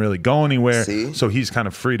has, it didn't really go anywhere. So he's kind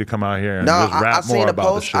of free to come out here and just rap more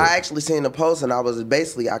about the shit. I actually seen the post, and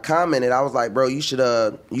I commented. I was like, bro, you should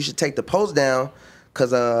take the post down,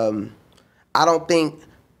 because I don't think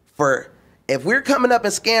if we're coming up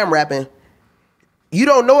and scam rapping, you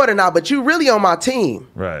don't know it or not, but you really on my team.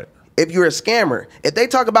 Right. If you're a scammer. If they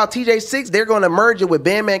talk about TJ6, they're going to merge it with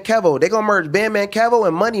Bandman Kevo. They're going to merge Bandman Kevo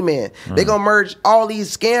and Money Man. They're going to merge all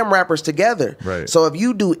these scam rappers together. Right. So if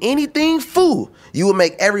you do anything fool, you will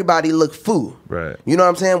make everybody look fool. Right. You know what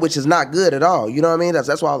I'm saying? Which is not good at all. You know what I mean? That's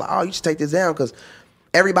why I was like, you should take this down, because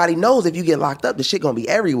everybody knows if you get locked up, the shit gonna be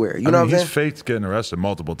everywhere. You know what I'm saying? He's faked getting arrested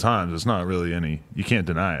multiple times. It's not really you can't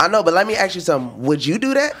deny it. I know, but let me ask you something. Would you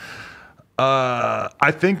do that?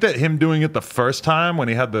 I think that him doing it the first time when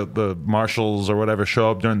he had the marshals or whatever show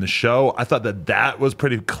up during the show, I thought that was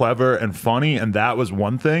pretty clever and funny, and that was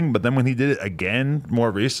one thing. But then when he did it again more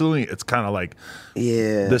recently, it's kind of like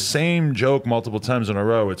the same joke multiple times in a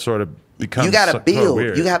row. It sort of becomes you gotta build.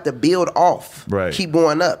 Weird. You have to build off. Right. Keep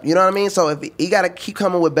going up. You know what I mean? So if you gotta keep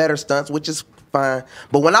coming with better stunts, which is fine.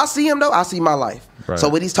 But when I see him though, I see my life. Right. So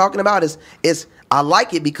what he's talking about is I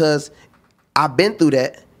like it because I've been through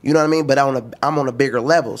that. You know what I mean? But I'm on a bigger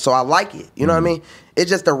level, so I like it. You know what I mean? It's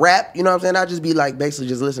just a rap. You know what I'm saying? I just be like, basically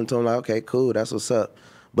just listen to him like, okay, cool, that's what's up.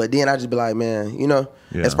 But then I just be like, man, you know,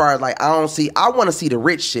 as far as like, I want to see the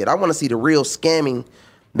rich shit. I want to see the real scamming,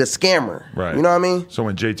 the scammer. Right. You know what I mean? So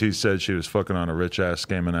when JT said she was fucking on a rich ass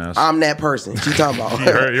scamming ass, I'm that person. She talking about.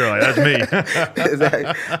 you're like, that's me.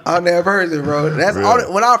 Exactly. I'm that person, bro. That's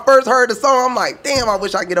really? When I first heard the song, I'm like, damn, I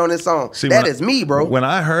wish I could get on this song. See, that is me, bro. When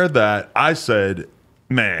I heard that, I said,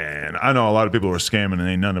 man, I know a lot of people were scamming and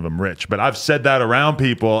ain't none of them rich, but I've said that around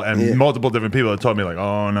people, and multiple different people have told me like,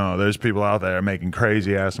 oh no, there's people out there making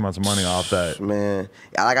crazy ass amounts of money off that. Man,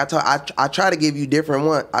 like I try to give you different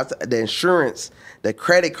ones. The insurance, the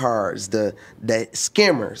credit cards, the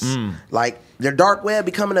skimmers, like the dark web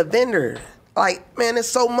becoming a vendor. Like, man, it's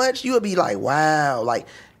so much. You'll be like, wow, like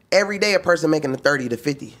every day a person making the 30 to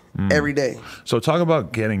 50 every day. So talk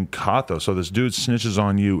about getting caught though. So this dude snitches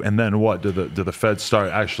on you, and then what? Do the feds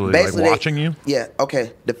start actually basically, like watching you? Yeah.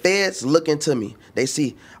 Okay. The feds look into me. They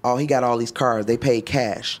see, oh, he got all these cars. They paid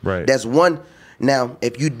cash. Right. That's one. Now,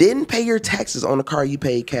 if you didn't pay your taxes on the car you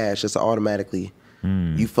paid cash, it's automatically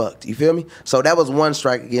you fucked. You feel me? So that was one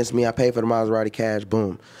strike against me. I paid for the Maserati cash.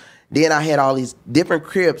 Boom. Then I had all these different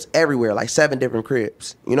cribs everywhere, like 7 different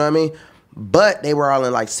cribs. You know what I mean? But they were all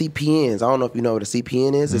in like CPNs. I don't know if you know what a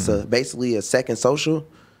CPN is. It's basically a second social,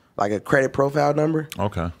 like a credit profile number.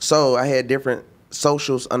 Okay. So I had different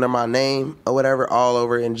socials under my name or whatever all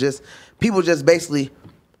over, and just people just basically,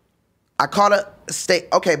 I caught a state.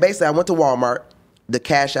 Okay, basically I went to Walmart to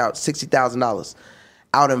cash out $60,000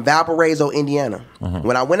 out in Valparaiso, Indiana.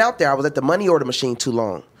 When I went out there, I was at the money order machine too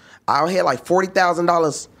long. I had like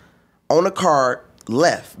 $40,000 on the card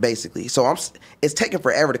left, basically. So it's taking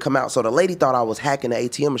forever to come out. So the lady thought I was hacking the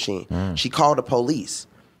ATM machine. She called the police.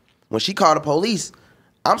 When she called the police,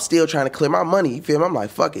 I'm still trying to clear my money. You feel me? I'm like,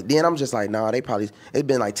 fuck it. Then I'm just like, nah, it's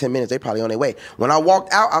been like 10 minutes. They probably on their way. When I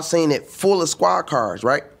walked out, I seen it full of squad cars,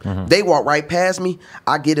 right? They walked right past me.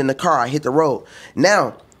 I get in the car. I hit the road.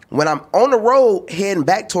 Now, when I'm on the road heading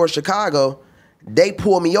back towards Chicago, they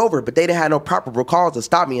pulled me over, but they didn't have no proper cause to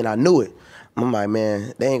stop me, and I knew it. I'm like,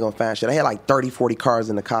 man, they ain't gonna find shit. I had like 30, 40 cars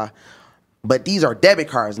in the car. But these are debit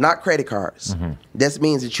cards, not credit cards. This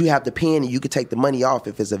means that you have the pin and you can take the money off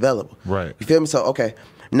if it's available. Right. You feel me? So, okay.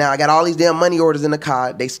 Now I got all these damn money orders in the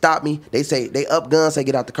car. They stop me. They say, they up guns, say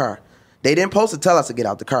get out the car. They didn't supposed to tell us to get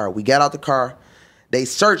out the car. We got out the car. They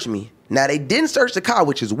searched me. Now they didn't search the car,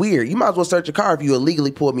 which is weird. You might as well search the car if you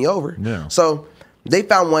illegally pulled me over. Yeah. So they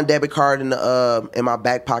found one debit card in my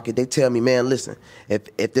back pocket. They tell me, man, listen,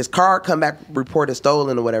 if this card come back reported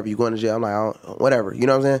stolen or whatever, you going to jail. I'm like, whatever. You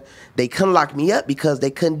know what I'm saying? They couldn't lock me up because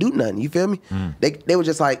they couldn't do nothing. You feel me? They were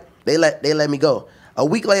just like, they let me go. A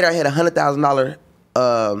week later, I had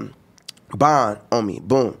 $100,000 bond on me.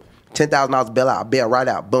 Boom. $10,000 bail out. Bail right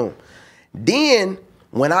out. Boom. Then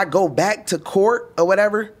when I go back to court or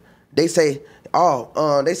whatever, they say,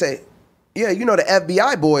 yeah, you know the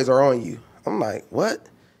FBI boys are on you. I'm like, what?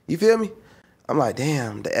 You feel me? I'm like,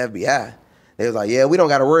 damn, the FBI. They was like, yeah, we don't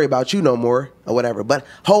got to worry about you no more or whatever. But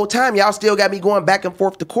whole time, y'all still got me going back and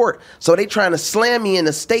forth to court. So they trying to slam me in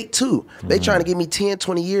the state too. They trying to give me 10,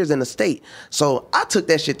 20 years in the state. So I took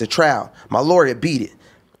that shit to trial. My lawyer beat it.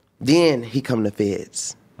 Then he come to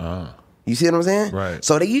feds. You see what I'm saying? Right.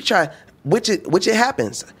 So which it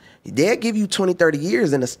happens. They'll give you 20, 30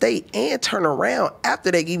 years in the state and turn around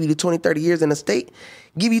after they give you the 20, 30 years in the state,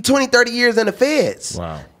 give you 20, 30 years in the feds.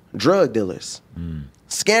 Wow. Drug dealers.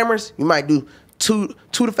 Scammers, you might do 2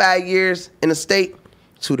 to 5 years in the state,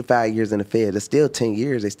 2 to 5 years in the feds. It's still 10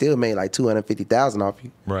 years. They still made like $250,000 off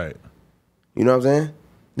you. Right. You know what I'm saying?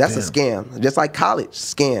 That's a scam. Just like college,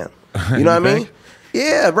 scam. You know what I mean?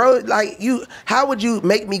 Yeah, bro. Like how would you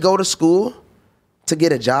make me go to school to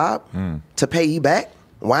get a job to pay you back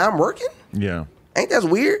while I'm working? Yeah. Ain't that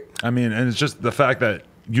weird? I mean, and it's just the fact that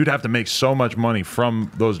you'd have to make so much money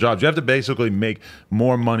from those jobs. You have to basically make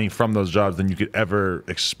more money from those jobs than you could ever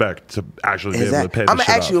expect to actually be able to pay. I'm gonna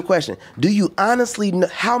ask you a question. Do you honestly know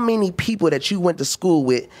how many people that you went to school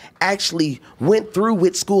with actually went through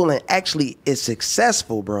with school and actually is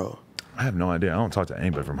successful, bro? I have no idea. I don't talk to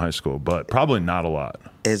anybody from high school, but probably not a lot.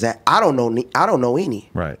 Is that I don't know any.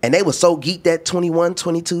 Right. And they were so geeked at 21,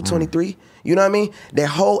 22, 23. You know what I mean?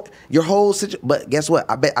 Your whole situation. But guess what?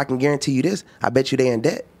 I can guarantee you this. I bet you they in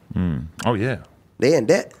debt. Oh yeah. They in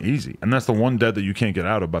debt. Easy. And that's the one debt that you can't get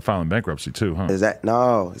out of by filing bankruptcy too, huh? Is that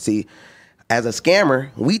no? See, as a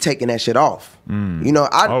scammer, we taking that shit off. You know,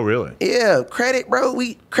 Oh really? Yeah, credit, bro.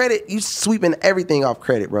 You sweeping everything off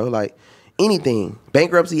credit, bro. Like anything,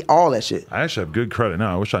 bankruptcy, all that shit. I actually have good credit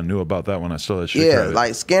now. I wish I knew about that when I still had shit Yeah, credit.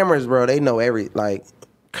 like scammers, bro. They know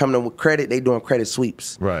coming with credit, they doing credit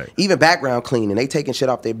sweeps. Right. Even background cleaning, they taking shit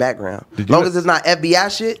off their background. Did As you- long as it's not FBI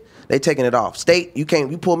shit, they taking it off. State, you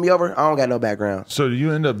pull me over, I don't got no background. So do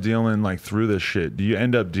you end up dealing like through this shit? Do you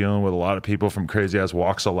end up dealing with a lot of people from crazy ass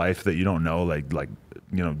walks of life that you don't know, like different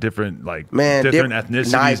different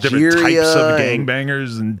ethnicities, different types of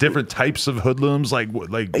gangbangers and different types of hoodlums, like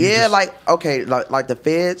the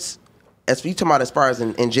feds. As you talking about as far as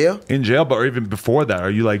in jail? In jail, but or even before that,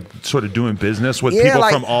 are you like sort of doing business with people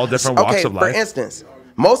from all different walks of life? For instance,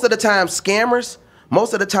 most of the time scammers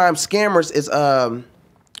is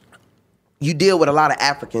you deal with a lot of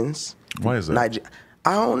Africans. Why is that?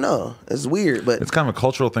 I don't know. It's weird, but it's kind of a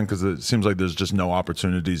cultural thing because it seems like there's just no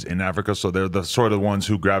opportunities in Africa, so they're the sort of ones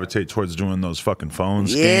who gravitate towards doing those fucking phone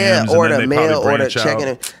scams. Yeah, or the mail, or the checking.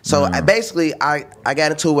 Out. So I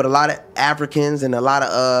got into it with a lot of Africans and a lot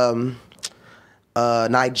of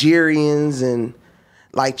Nigerians and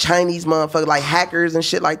like Chinese motherfuckers, like hackers and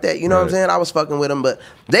shit like that. You know what I'm saying? I was fucking with them, but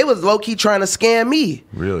they was low key trying to scam me.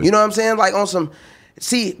 Really? You know what I'm saying? Like on some.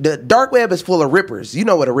 See, the dark web is full of rippers. You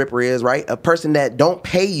know what a ripper is, right? A person that don't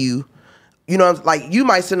pay you. You know, like you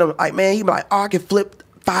might send them like, man, he be like, oh, I can flip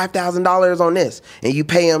 $5,000 on this, and you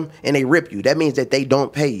pay them and they rip you. That means that they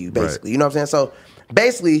don't pay you, basically. Right. You know what I'm saying? So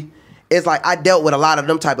basically, it's like I dealt with a lot of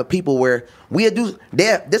them type of people where we'd do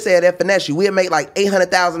this at finesse you. We'd make like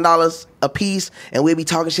 $800,000 a piece, and we'd be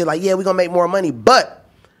talking shit like, yeah, we're gonna make more money, but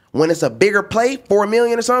when it's a bigger play, $4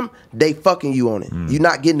 million or something, they fucking you on it. You're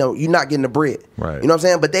not getting the bread. Right. You know what I'm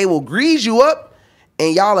saying? But they will grease you up,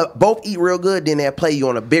 and y'all both eat real good. Then they'll play you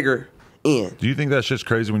on a bigger end. Do you think that's just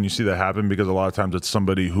crazy when you see that happen? Because a lot of times it's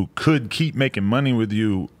somebody who could keep making money with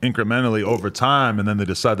you incrementally over time, and then they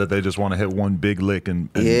decide that they just want to hit one big lick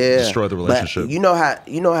and destroy the relationship. But you know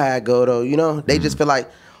how I go though. You know they just feel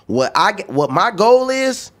like what my goal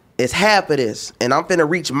is half of this, and I'm finna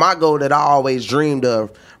reach my goal that I always dreamed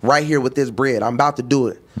of right here with this bread. I'm about to do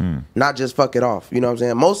it, not just fuck it off. You know what I'm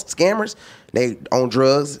saying? Most scammers, they on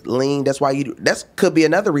drugs, lean. That's why that could be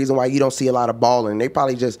another reason why you don't see a lot of balling. They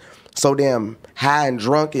probably just so damn high and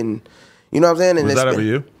drunk, and you know what I'm saying. And was that ever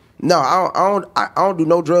you? No, I don't do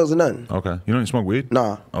no drugs or nothing. Okay, you don't even smoke weed?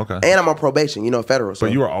 No. Okay. And I'm on probation, federal. So.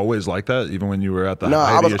 But you were always like that, even when you were at the No,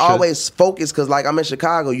 height I was of your always focused because, like, I'm in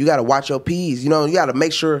Chicago. You got to watch your P's. You got to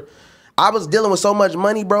make sure. I was dealing with so much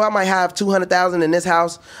money, bro. I might have $200,000 in this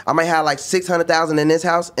house. I might have like $600,000 in this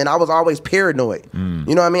house, and I was always paranoid. You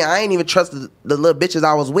know what I mean? I ain't even trust the little bitches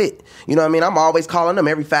I was with. You know what I mean? I'm always calling them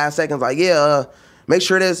every 5 seconds, like, make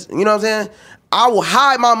sure this. You know what I'm saying? I will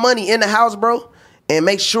hide my money in the house, bro. And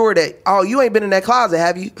make sure that, oh, you ain't been in that closet,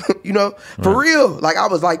 have you? For real. Like, I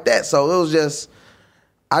was like that. So it was just,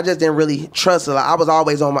 I just didn't really trust it. Like, I was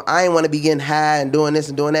always I ain't want to be getting high and doing this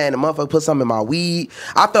and doing that. And the motherfucker put something in my weed.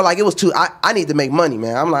 I felt like it was I need to make money,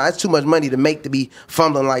 man. I'm like, that's too much money to make to be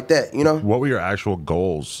fumbling like that, What were your actual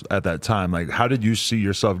goals at that time? Like, how did you see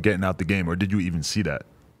yourself getting out the game? Or did you even see that?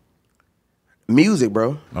 Music,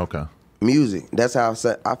 bro. Okay. Music. That's how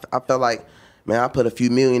I felt like, man, I put a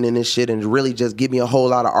few million in this shit and really just give me a whole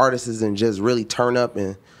lot of artists and just really turn up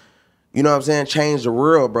and, you know what I'm saying, change the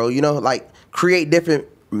world, bro. Like create different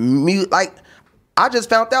music. Like I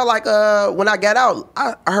just found out, like when I got out,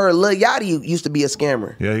 I heard Lil Yachty used to be a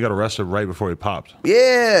scammer. Yeah, he got arrested right before he popped.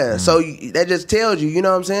 Yeah, so that just tells you, you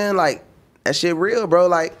know what I'm saying, like that shit real, bro.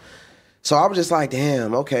 Like, so I was just like,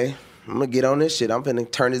 damn, okay. I'm gonna get on this shit. I'm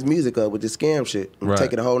finna turn this music up with this scam shit. I'm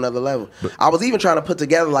take it a whole nother level. But I was even trying to put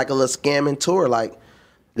together like a little scamming tour. Like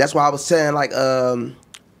that's why I was saying like I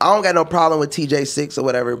don't got no problem with TJ6 or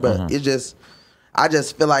whatever, but it's just I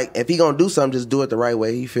just feel like if he gonna do something, just do it the right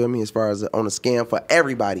way. You feel me? As far as on a scam for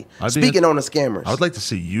everybody. Speaking on the scammers, I would like to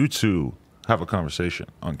see you two have a conversation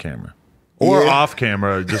on camera. Or off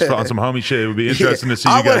camera, just on some homie shit. It would be interesting to see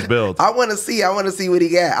you guys build. I want to see what he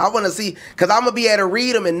got. I want to see, because I'm going to be able to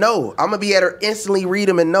read him and know. I'm going to be able to instantly read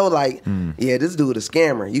him and know, like, yeah, this dude is a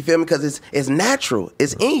scammer. You feel me? Because it's natural.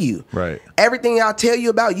 It's in you. Right. Everything I tell you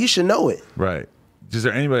about, you should know it. Right. Is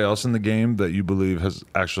there anybody else in the game that you believe has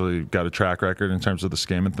actually got a track record in terms of the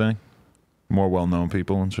scamming thing? More well-known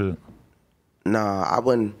people and shit? Nah, I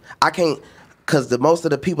wouldn't. I can't. Because most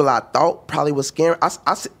of the people I thought probably was scamming,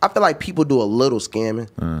 I feel like people do a little scamming,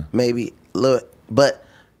 maybe, but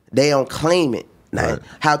they don't claim it. Now, Right.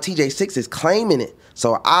 How TJ6 is claiming it,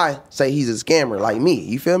 so I say he's a scammer like me.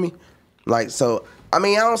 You feel me? Like, so, I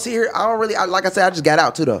mean, I don't see her. I don't really, like I said, I just got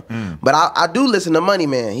out too, though. But I do listen to Money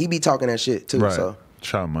Man. He be talking that shit, too. Right. So.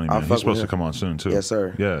 Shout out Money I'll Man. fuck He's supposed with to him. come on soon, too. Yes,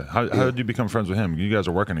 sir. Yeah. How did you become friends with him? You guys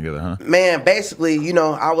are working together, huh? Man, basically, when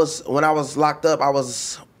I was locked up, I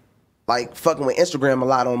was like fucking with Instagram a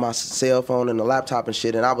lot on my cell phone and the laptop and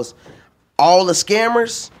shit. And all the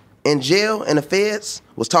scammers in jail and the feds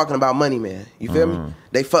was talking about Money Man. You feel me?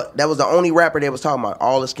 That was the only rapper they was talking about,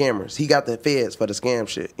 all the scammers. He got the feds for the scam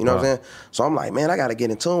shit. You know what I'm saying? So I'm like, man, I got to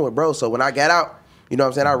get in tune with bro. So when I got out, you know what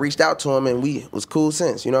I'm saying, I reached out to him and we was cool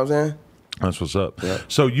since. You know what I'm saying? That's what's up. Yeah.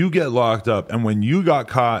 So you get locked up, and when you got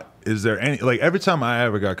caught, is there any, like, every time I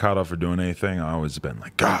ever got caught up for doing anything, I always been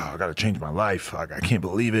like, God, I got to change my life. Like, I can't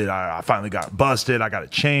believe it. I finally got busted. I got to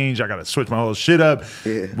change. I got to switch my whole shit up.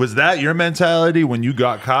 Yeah. Was that your mentality when you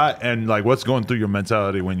got caught? And like, what's going through your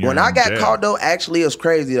mentality when you're When I in got jail? caught, though, actually, it was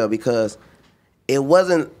crazy, though, because it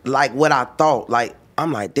wasn't like what I thought. Like,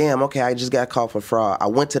 I'm like, damn, okay, I just got caught for fraud. I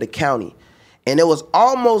went to the county, and it was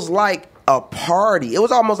almost like a party. It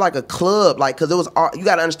was almost like a club, like, because it was all, you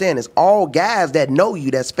got to understand, it's all guys that know you,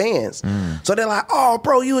 that's fans. So they're like, oh,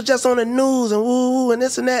 bro, you was just on the news and woo and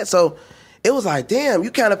this and that. So it was like, damn,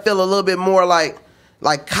 you kind of feel a little bit more like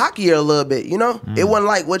cockier a little bit, you know? It wasn't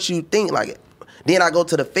like what you think. Like, then I go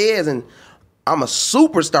to the feds and I'm a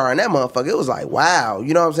superstar in that motherfucker. It was like, wow,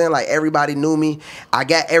 you know what I'm saying? Like, everybody knew me. I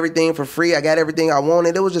got everything for free. I got everything I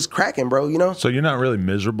wanted. It was just cracking, bro, you know? So you're not really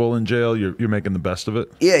miserable in jail. You're making the best of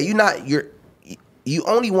it. Yeah, you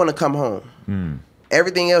only want to come home.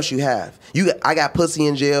 Everything else you have. I got pussy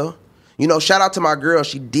in jail. You know, shout out to my girl.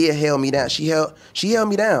 She did held me down. She held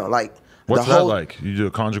me down. Like, What's that like? You do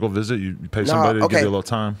a conjugal visit? You pay somebody to give you a little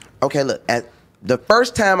time? Okay, look, at the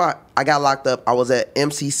first time I got locked up, I was at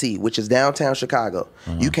MCC, which is downtown Chicago.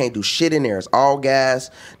 You can't do shit in there. It's all gas.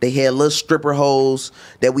 They had little stripper holes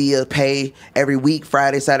that we pay every week,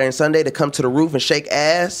 Friday, Saturday, and Sunday, to come to the roof and shake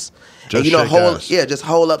ass. Just and, you know, shake ass. just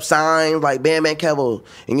hold up signs like Bam Man Kevo.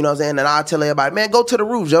 And you know what I'm saying? And I tell everybody, man, go to the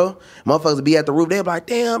roof, Joe. Motherfuckers would be at the roof. They'd be like,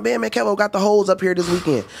 damn, Bam Man Kevo got the holes up here this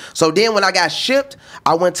weekend. So then when I got shipped,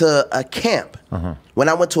 I went to a camp. When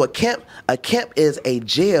I went to a camp is a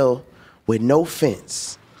jail with no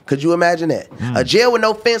fence. Could you imagine that? A jail with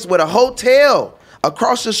no fence with a hotel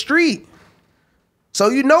across the street. So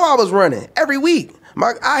you know I was running every week.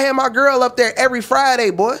 I had my girl up there every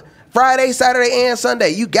Friday, boy. Friday, Saturday, and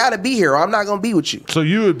Sunday. You gotta be here or I'm not gonna be with you. So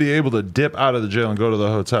you would be able to dip out of the jail and go to the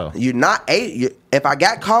hotel? If I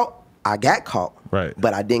got caught, I got caught. Right.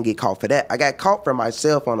 But I didn't get caught for that. I got caught for my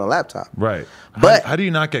cell phone and laptop. Right. But how do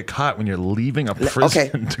you not get caught when you're leaving a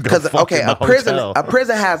prison to go fuck in the a hotel?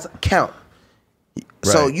 prison has count.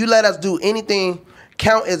 So Right. you let us do anything.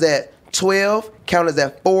 Count is at 12. Count is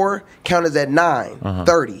at 4. Count is at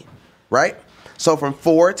 9:30. Right. So from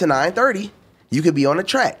 4 to 9:30, you could be on the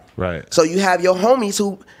track. Right. So you have your homies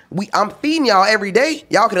who I'm feeding y'all every day.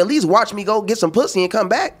 Y'all can at least watch me go get some pussy and come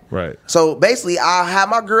back. Right. So basically, I have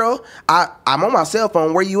my girl. I'm on my cell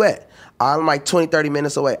phone. Where you at? I'm like 20, 30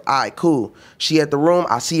 minutes away. All right, cool. She at the room.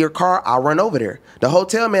 I see her car. I run over there. The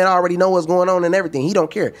hotel man already know what's going on and everything. He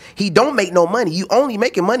don't care. He don't make no money. You only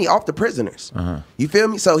making money off the prisoners. You feel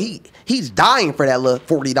me? So he's dying for that little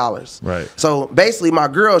 $40. Right. So basically, my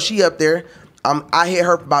girl, she up there. I hit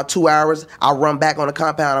her for about 2 hours. I run back on the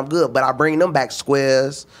compound. I'm good. But I bring them back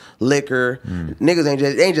squares, liquor.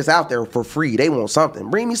 Niggas ain't just out there for free. They want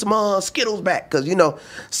something. Bring me some Skittles back. Because, you know,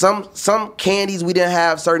 some candies we didn't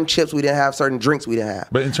have, certain chips we didn't have, certain drinks we didn't have.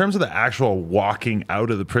 But in terms of the actual walking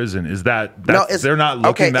out of the prison, is that No, they're not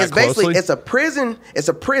looking that it's basically, closely? it's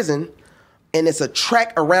a prison, and it's a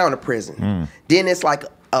track around the prison. Then it's like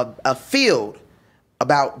a field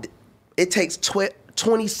it takes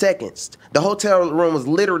 20 seconds. The hotel room was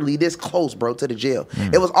literally this close, bro, to the jail.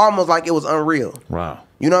 It was almost like it was unreal. Wow.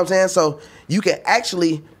 You know what I'm saying? So you can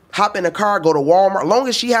actually hop in the car, go to Walmart. As long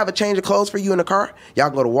as she have a change of clothes for you in the car, y'all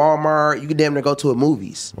go to Walmart. You can damn near go to a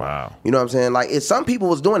movies. Wow. You know what I'm saying? Like, some people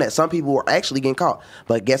was doing that. Some people were actually getting caught.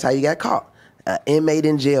 But guess how you got caught? an inmate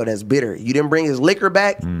in jail that's bitter. You didn't bring his liquor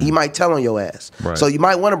back, he might tell on your ass. Right. So you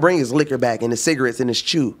might want to bring his liquor back and his cigarettes and his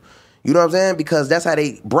chew. You know what I'm saying? Because that's how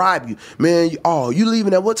they bribe you. Man, you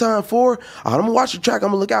leaving at what time? 4? I'm going to watch the track. I'm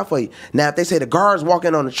going to look out for you. Now, if they say the guards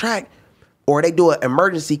walking on the track or they do an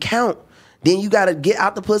emergency count, then you got to get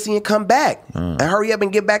out the pussy and come back and hurry up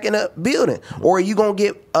and get back in the building. Or you going to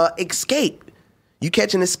get escape. You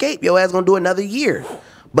catch an escape, your ass going to do another year.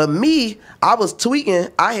 But me, I was tweaking.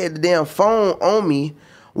 I had the damn phone on me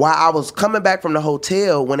while I was coming back from the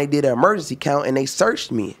hotel when they did an emergency count and they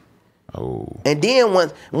searched me. Oh. And then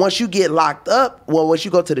once you get locked up, once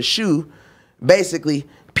you go to the SHU, basically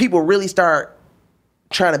people really start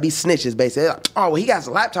trying to be snitches. Basically, like, oh, well, he got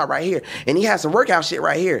some laptop right here, and he has some workout shit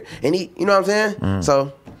right here, and you know what I'm saying?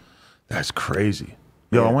 So that's crazy.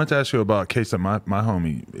 Yo, I wanted to ask you about a case that my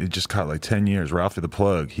homie, it just caught like 10 years, Ralphie the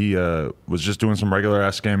Plug. He was just doing some regular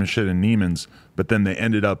ass scamming shit in Neiman's, but then they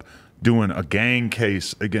ended up doing a gang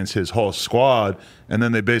case against his whole squad, and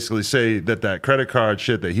then they basically say that credit card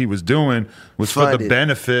shit that he was doing was for the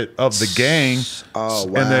benefit of the gang. Oh,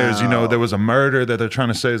 wow. And there's, there was a murder that they're trying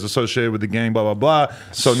to say is associated with the gang, blah, blah, blah.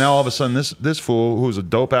 So now all of a sudden this fool, who's a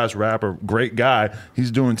dope-ass rapper, great guy, he's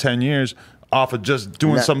doing 10 years off of just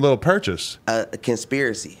doing some little purchase. A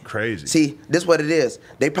conspiracy. Crazy. See, this is what it is.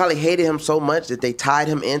 They probably hated him so much that they tied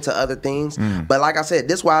him into other things. But like I said,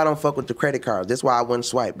 this is why I don't fuck with the credit cards. This is why I wouldn't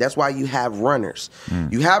swipe. That's why you have runners.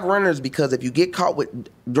 You have runners because if you get caught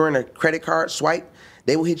during a credit card swipe,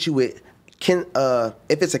 they will hit you with, if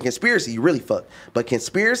it's a conspiracy, you really fuck. But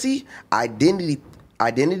conspiracy,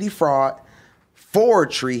 identity fraud,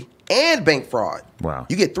 forgery, and bank fraud. Wow.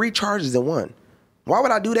 You get 3 charges in one. Why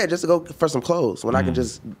would I do that just to go for some clothes when I can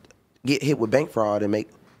just get hit with bank fraud and make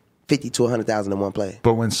 $50,000 to $100,000 in one play?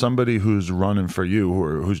 But when somebody who's running for you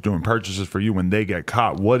or who's doing purchases for you, when they get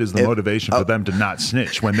caught, what is the motivation for them to not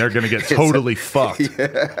snitch when they're going to get totally fucked?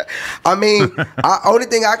 Yeah. I mean, only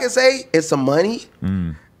thing I can say is some money.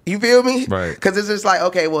 You feel me? Right. Because it's just like,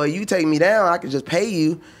 okay, well, you take me down, I can just pay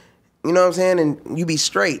you. You know what I'm saying? And you be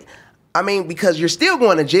straight. I mean, because you're still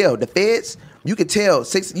going to jail. The feds, you could tell. You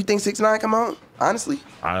think 6ix9ine come home? Honestly,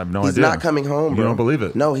 I have no idea. He's not coming home, bro. You don't believe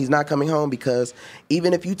it? No, he's not coming home because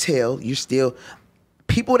even if you tell, you're still.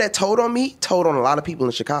 People that told on me told on a lot of people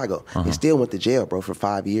in Chicago. They still went to jail, bro, for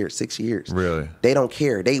 5 years, 6 years. Really? They don't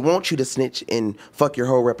care. They want you to snitch and fuck your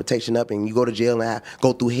whole reputation up, and you go to jail and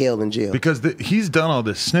go through hell in jail. Because he's done all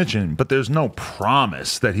this snitching, but there's no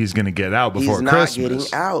promise that he's going to get out before Christmas. He's not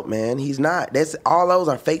getting out, man. He's not. All those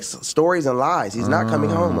are fake stories and lies. He's not coming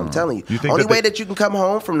home. I'm telling you. Only way that you can come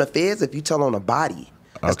home from the feds if you tell on a body.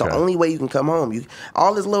 That's the only way you can come home.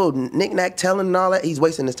 All this little knick-knack telling and all that, he's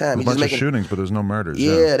wasting his time. A bunch of shootings, but there's no murders.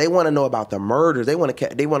 Yeah, they want to know about the murders. They want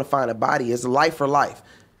to find a body. It's life for life.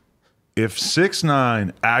 If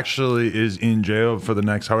 6ix9ine actually is in jail for the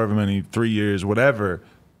next however many, 3 years, whatever,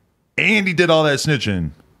 and he did all that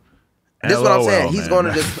snitching, this is what I'm saying. Man. He's going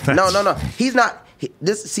to just no. He's not.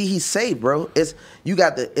 He's safe, bro.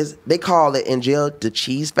 They call it in jail the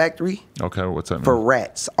cheese factory. Okay, what's that mean? For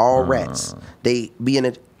rats, all rats. They be in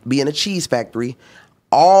a cheese factory.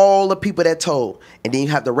 All the people that told, and then you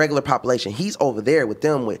have the regular population. He's over there with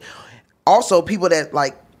them. With also people that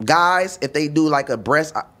like guys, if they do like a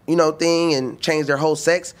breast, thing and change their whole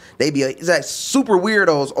sex, it's like super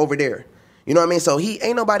weirdos over there. You know what I mean? So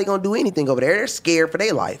ain't nobody gonna do anything over there. They're scared for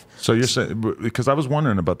their life. So you're saying, because I was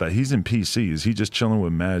wondering about that. He's in PC. Is he just chilling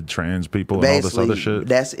with mad trans people and Basically, all this other shit?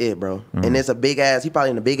 That's it, bro. And it's he probably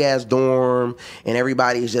in a big ass dorm, and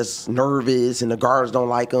everybody's just nervous, and the guards don't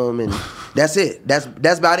like him, and that's it. That's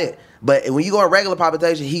about it. But when you go in regular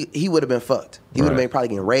population, he would have been fucked. He would have been probably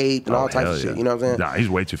getting raped and all types of shit. You know what I'm saying? Nah, he's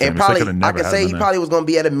way too famous. And I can say he probably was gonna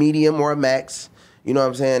be at a medium or a max. You know what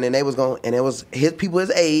I'm saying? And it was his people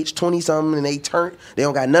his age, 20 something, and they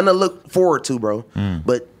don't got nothing to look forward to, bro.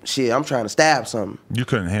 But shit, I'm trying to stab something. You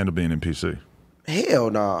couldn't handle being in PC.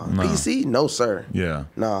 Hell nah. PC, no sir. Yeah.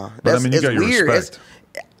 Nah. But you got your weird. respect.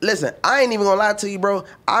 Listen, I ain't even gonna lie to you, bro.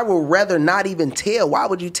 I would rather not even tell. Why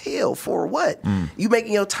would you tell? For what? You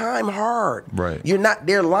making your time hard. Right.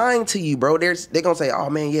 They're lying to you, bro. They're gonna say,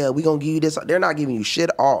 oh man, yeah, we gonna give you this. They're not giving you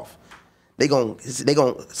shit off. They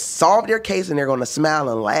gonna solve their case and they're gonna smile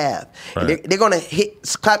and laugh. Right. And they're gonna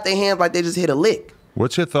clap their hands like they just hit a lick.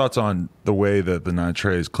 What's your thoughts on the way that the Nine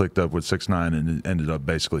Treys clicked up with 6ix9ine and ended up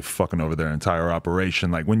basically fucking over their entire operation?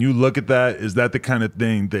 Like, when you look at that, is that the kind of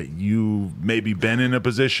thing that you've maybe been in a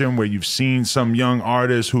position where you've seen some young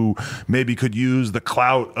artist who maybe could use the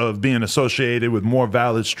clout of being associated with more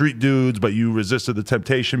valid street dudes, but you resisted the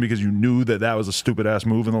temptation because you knew that was a stupid ass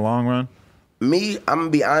move in the long run? Me, I'm gonna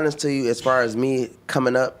be honest to you. As far as me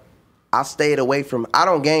coming up, I stayed away from. I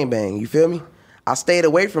don't gangbang. You feel me? I stayed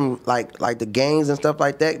away from like the gangs and stuff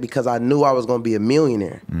like that because I knew I was gonna be a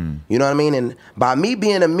millionaire. You know what I mean? And by me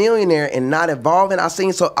being a millionaire and not involving, I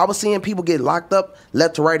was seeing people get locked up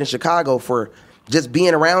left to right in Chicago for just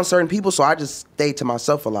being around certain people. So I just stayed to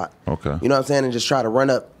myself a lot. Okay. You know what I'm saying? And just try to run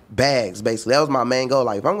up bags, basically. That was my main goal.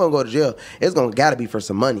 Like, if I'm gonna go to jail, it's gotta be for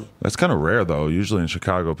some money. That's kind of rare though. Usually in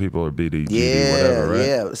Chicago, people are BD, yeah, whatever, right?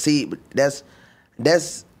 Yeah. See, that's.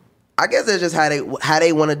 I guess that's just how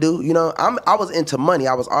they want to do. You know, I was into money.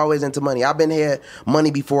 I was always into money. I've been had money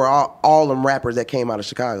before all them rappers that came out of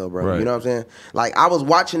Chicago, bro. Right. You know what I'm saying? Like, I was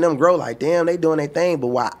watching them grow. Like, damn, they doing their thing. But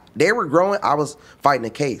while they were growing, I was fighting a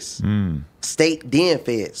case. State, then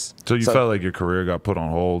feds. So you felt like your career got put on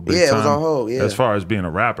hold? Big Yeah, time, it was on hold. Yeah. As far as being a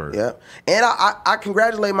rapper. Yeah. And I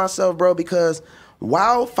congratulate myself, bro, because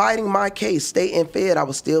while fighting my case, state and fed, I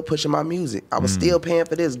was still pushing my music. I was still paying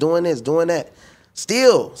for this, doing that.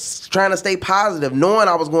 Still trying to stay positive, knowing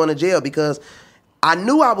I was going to jail because I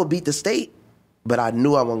knew I would beat the state, but I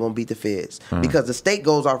knew I wasn't going to beat the feds because the state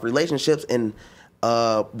goes off relationships and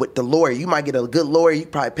with the lawyer. You might get a good lawyer. You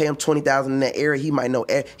probably pay him $20,000 in that area. He might know.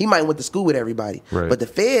 He might went to school with everybody. Right. But the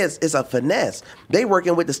feds, it's a finesse. They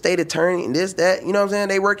working with the state attorney and this, that. You know what I'm saying?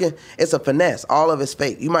 They working. It's a finesse. All of it's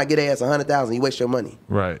fake. You might get ass $100,000. You waste your money.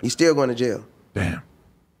 Right. You still going to jail. Damn,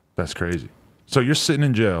 that's crazy. So you're sitting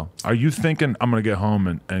in jail. Are you thinking, I'm going to get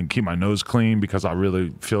home and keep my nose clean because I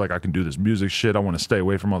really feel like I can do this music shit? I want to stay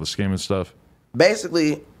away from all the scamming stuff?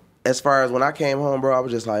 Basically, as far as when I came home, bro, I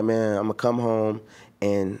was just like, man, I'm going to come home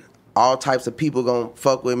and all types of people going to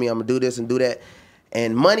fuck with me. I'm going to do this and do that.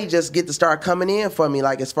 And money just get to start coming in for me,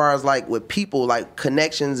 like as far as like with people, like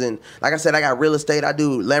connections. And like I said, I got real estate. I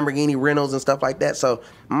do Lamborghini rentals and stuff like that. So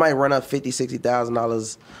I might run up $50,000,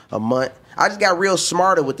 $60,000 a month. I just got real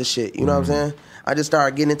smarter with the shit. You know what I'm saying? I just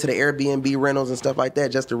started getting into the Airbnb rentals and stuff like that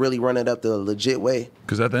just to really run it up the legit way.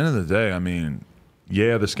 Because at the end of the day, I mean,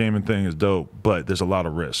 yeah, the scamming thing is dope, but there's a lot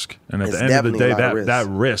of risk. And at It's the end of the day, definitely a lot of that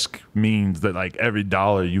risk means that like every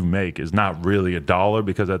dollar you make is not really a dollar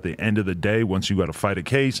because at the end of the day, once you got to fight a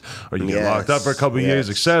case or you get locked up for a couple of years,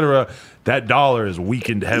 etc., that dollar is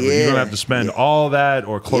weakened heavily. You're going to have to spend all that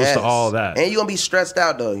or close to all that. And you're going to be stressed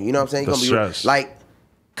out though. You know what I'm saying? You're going to be like,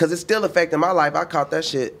 because it's still affecting my life. I caught that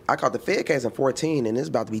shit. I caught the Fed case in 14 and it's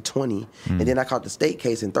about to be 20. And then I caught the state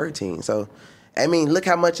case in 13. So, I mean, look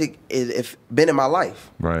how much it's been in my life.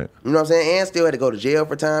 Right. You know what I'm saying? And still had to go to jail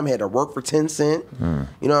for time, had to work for 10 cents. You know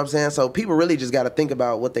what I'm saying? So people really just got to think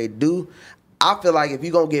about what they do. I feel like if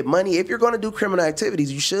you're going to get money, if you're going to do criminal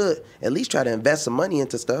activities, you should at least try to invest some money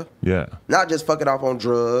into stuff. Yeah. Not just fuck it off on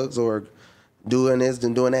drugs or doing this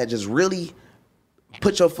and doing that. Just really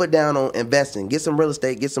put your foot down on investing. Get some real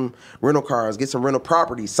estate, get some rental cars, get some rental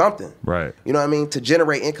property, something. Right. You know what I mean? To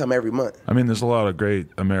generate income every month. I mean, there's a lot of great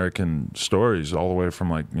American stories all the way from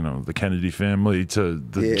like, you know, the Kennedy family to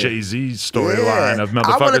the Jay-Z storyline of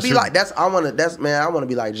motherfuckers. I want to be like, I want to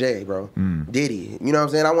be like Jay, bro. Diddy. You know what I'm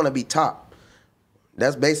saying? I want to be top.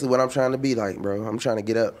 That's basically what I'm trying to be like, bro. I'm trying to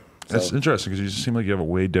get up. That's interesting because you just seem like you have a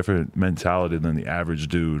way different mentality than the average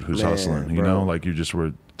dude who's hustling. You know, like you just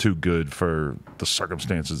were too good for the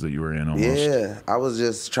circumstances that you were in almost. Yeah, I was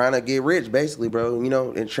just trying to get rich, basically, bro. You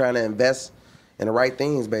know, and trying to invest in the right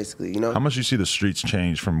things, basically. You know. How much you see the streets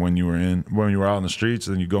change from when you were out in the streets,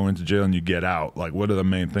 and then you go into jail and you get out? Like, what are the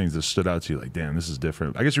main things that stood out to you? Like, damn, this is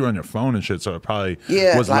different. I guess you were on your phone and shit, so it probably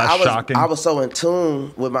was less shocking. I was so in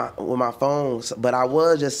tune with my phones, but I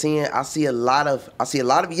was just seeing. I see a lot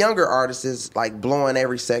of younger artists like blowing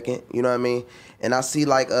every second. You know what I mean? And I see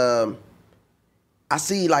like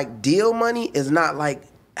deal money is not like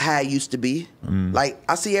how it used to be. Like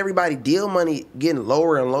I see everybody deal money getting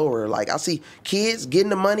lower and lower. Like I see kids getting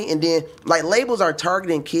the money, and then like labels are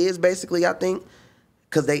targeting kids basically, I think,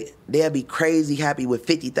 because they'll be crazy happy with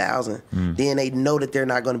 50,000. Then they know that they're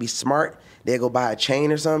not going to be smart. They'll go buy a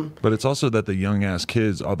chain or something. But it's also that the young ass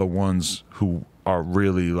kids are the ones who are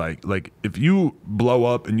really like if you blow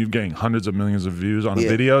up and you're getting hundreds of millions of views on a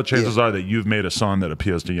video, chances are that you've made a song that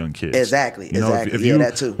appeals to young kids. Exactly. You know, if you,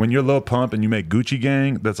 that too. When you're Lil Pump and you make Gucci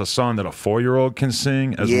Gang, that's a song that a 4-year-old can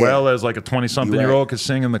sing as well as like a 20-something-year-old can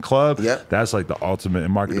sing in the club. That's like the ultimate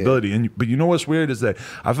in marketability. But you know what's weird is that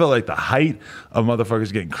I felt like the height of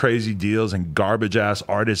motherfuckers getting crazy deals and garbage ass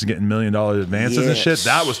artists getting $1 million advances and shit,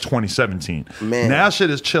 that was 2017. Man. Now shit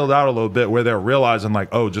has chilled out a little bit where they're realizing like,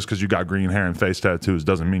 oh, just because you got green hair and face tattoos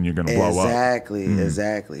doesn't mean you're gonna blow up.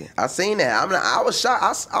 Exactly. I seen that. I was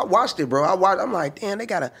shocked. I watched it, bro. I'm like, damn, they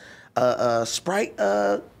got a Sprite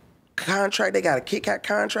contract. They got a Kit Kat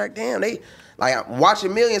contract. Damn, they like I'm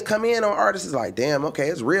watching millions come in on artists. Is like, damn, okay,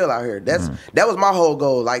 it's real out here. That was my whole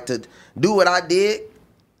goal, like to do what I did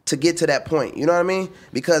to get to that point. You know what I mean?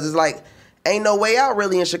 Because it's like ain't no way out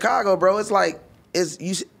really in Chicago, bro. It's like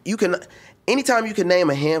you can anytime you can name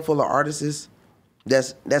a handful of artists,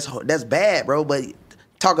 that's bad, bro. But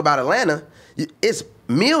talk about Atlanta, it's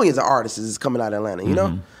millions of artists is coming out of Atlanta, you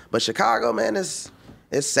know. But Chicago, man, it's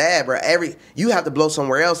sad, bro. You have to blow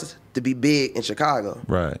somewhere else to be big in Chicago.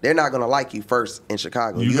 Right. They're not gonna like you first in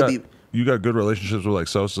Chicago. You got good relationships with like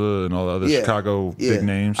Sosa and all the other Chicago big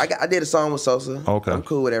names. I did a song with Sosa. Okay. I'm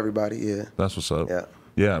cool with everybody. Yeah. That's what's up. Yeah.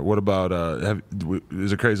 Yeah. What about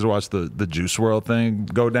is it crazy to watch the Juice WRLD thing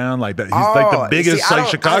go down like that? He's like the biggest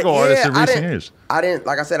Chicago artist in recent years. I didn't,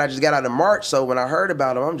 like I said, I just got out of March, so when I heard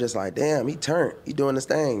about him, I'm just like, damn, he doing this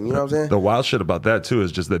thing. You know what I'm saying? The wild shit about that too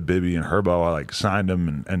is just that Bibby and Herbo like signed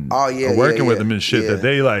him and are working with him and shit that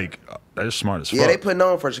they like. They're smart as fuck. Yeah, they putting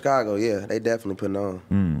on for Chicago. Yeah, they definitely putting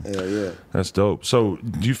on. Hell yeah. That's dope. So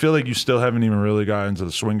do you feel like you still haven't even really got into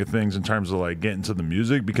the swing of things in terms of like getting to the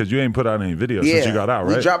music? Because you ain't put out any videos since you got out,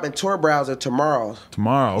 right? We dropping Tour Browser tomorrow.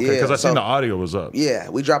 Tomorrow, okay. Because I seen the audio was up. Yeah,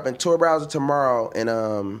 we dropping Tour Browser tomorrow.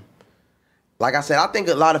 And like I said, I think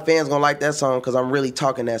a lot of fans gonna like that song because I'm really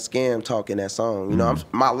talking that scam talk in that song. You know,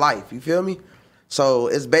 my life. You feel me? So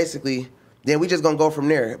it's basically... Then we just gonna go from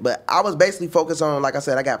there. But I was basically focused on, like I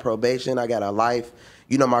said, I got probation, I got a life.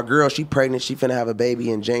 You know, my girl, she pregnant, she finna have a baby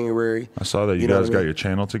in January. I saw that you guys got your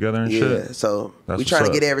channel together and shit. Yeah, so we trying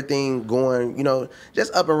to get everything going, you know,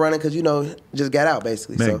 just up and running because, you know, just got out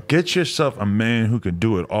basically. Man, so get yourself a man who can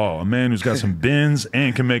do it all. A man who's got some bins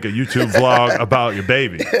and can make a YouTube vlog about your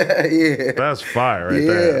baby. Yeah. That's fire right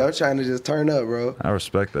there. Yeah, I'm trying to just turn up, bro. I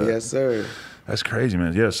respect that. Yes, sir. That's crazy,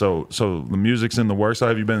 man. Yeah, so the music's in the works. So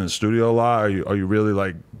have you been in the studio a lot? Are you really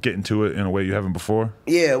like getting to it in a way you haven't before?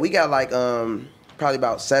 Yeah, we got like probably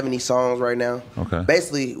about 70 songs right now. Okay.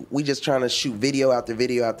 Basically, we just trying to shoot video after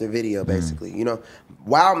video after video, basically. You know,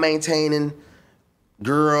 while maintaining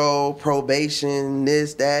girl, probation,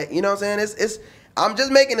 this, that. You know what I'm saying? I'm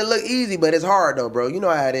just making it look easy, but it's hard though, bro. You know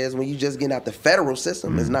how it is when you just getting out the federal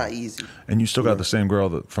system. It's not easy. And you still got the same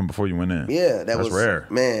girl from before you went in. Yeah, that's rare.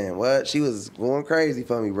 Man, what? She was going crazy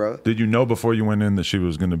for me, bro. Did you know before you went in that she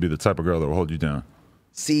was going to be the type of girl that would hold you down?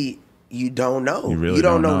 See, you don't know. You really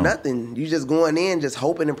don't know nothing. You just going in, just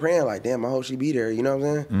hoping and praying like, damn, I hope she be there. You know what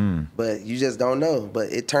I'm saying? But you just don't know.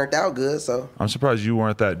 But it turned out good, so. I'm surprised you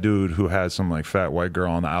weren't that dude who had some like fat white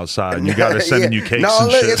girl on the outside and you got her sending you cakes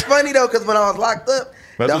and shit. It's funny though, because when I was locked up,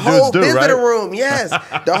 that's the what whole dudes do, visitor right? room, yes,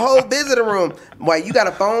 the whole visitor room. Wait, you got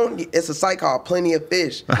a phone? It's a site called Plenty of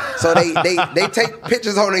Fish. So they take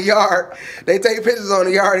pictures on the yard. They take pictures on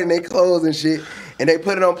the yard and they clothes and shit. And they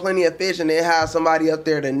put it on Plenty of Fish, and they have somebody up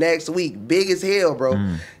there the next week, big as hell, bro,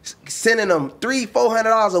 sending them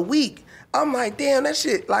 $300-400 a week. I'm like, damn, that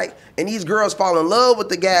shit, like, and these girls fall in love with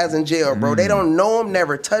the guys in jail, bro. They don't know them,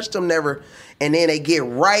 never touched them, never, and then they get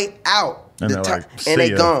right out. And they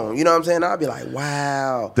gone. You know what I'm saying? I'll be like,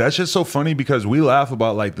 wow. That's just so funny because we laugh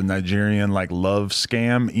about like the Nigerian like love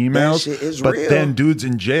scam emails. That shit is but real. Then dudes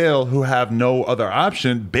in jail who have no other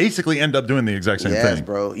option basically end up doing the exact same thing. Yes,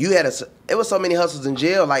 bro. It was so many hustles in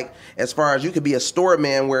jail, like as far as you could be a store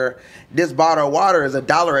man where this bottle of water is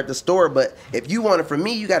 $1 at the store, but if you want it from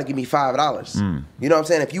me, you got to give me $5. You know what I'm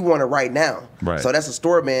saying? If you want it right now. Right. So that's a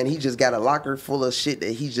store man. He just got a locker full of shit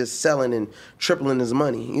that he's just selling and tripling his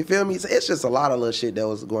money. You feel me? It's just a lot of little shit that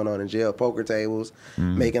was going on in jail. Poker tables,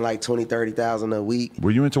 making like $20,000-30,000 a week.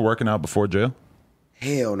 Were you into working out before jail?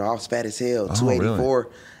 Hell no, I was fat as hell. Oh, 284.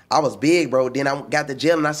 Really? I was big, bro. Then I got to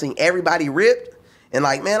jail and I seen everybody ripped. And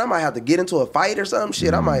like, man, I might have to get into a fight or some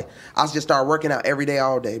shit. I just start working out every day,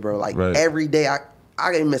 all day, bro. Like every day,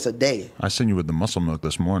 I didn't miss a day. I seen you with the muscle milk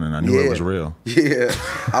this morning. I knew it was real. Yeah.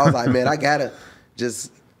 I was like, man, I gotta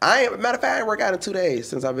just, matter of fact, I ain't worked out in 2 days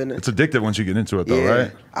since I've been there. It's addictive once you get into it though,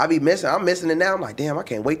 right? I'm missing it now. I'm like, damn, I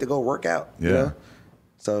can't wait to go work out. Yeah. You know?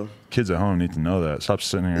 So kids at home need to know that. Stop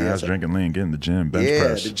sitting here ass drinking lean, get in the gym, bench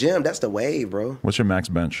press. Yeah, the gym, that's the wave, bro. What's your max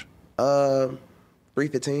bench?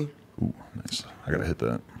 315. Ooh, nice. I gotta hit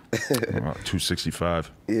that. About 265.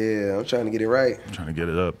 Yeah, I'm trying to get it right. I'm trying to get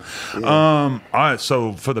it up. Yeah. All right,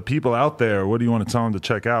 so for the people out there, what do you want to tell them to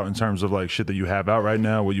check out in terms of like shit that you have out right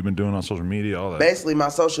now, what you've been doing on social media, all that? Basically, my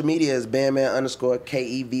social media is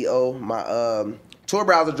bandman_KEVO. My tour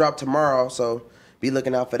browser dropped tomorrow, so be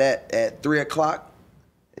looking out for that at 3 o'clock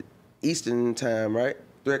Eastern time, right?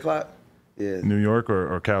 3 o'clock? Yeah. New York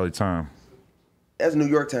or Cali time? That's New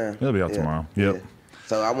York time. It'll be out tomorrow. Yep. Yeah.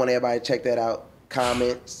 So I want everybody to check that out.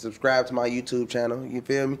 Comment, subscribe to my YouTube channel. You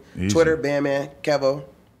feel me? Easy. Twitter, Bandman Kevo.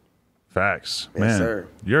 Facts. Yes, Man, sir.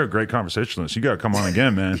 You're a great conversationalist. You got to come on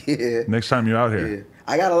again, man. Yeah. Next time you're out here. Yeah.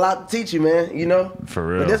 I got a lot to teach you, man. You know. For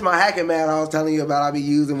real. But this my hacking man I was telling you about. I be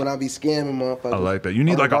using when I be scamming motherfuckers. I like that. You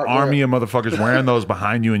need like an army of motherfuckers wearing those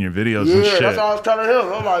behind you in your videos and shit. Yeah, that's all I was telling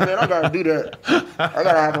him. I'm like, man, I gotta do that. I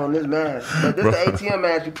gotta have on this mask. But this is the ATM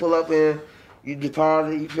mask you pull up in, you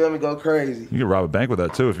deposit, you feel me, go crazy. You can rob a bank with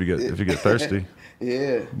that too if you get thirsty.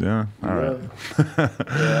 Yeah. Yeah. All right.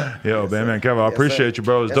 Yo, Bandman Kevo, I appreciate you,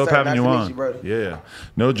 bro. It's dope having you on. Yeah.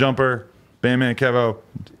 No Jumper, Bandman Kevo.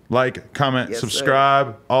 Like, comment,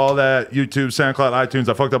 subscribe, all that. YouTube, SoundCloud, iTunes.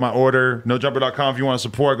 I fucked up my order. NoJumper.com if you want to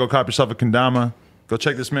support. Go cop yourself a kendama. Go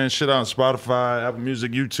check this man's shit out on Spotify, Apple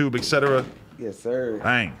Music, YouTube, etc. Yes, sir.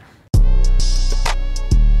 Bang.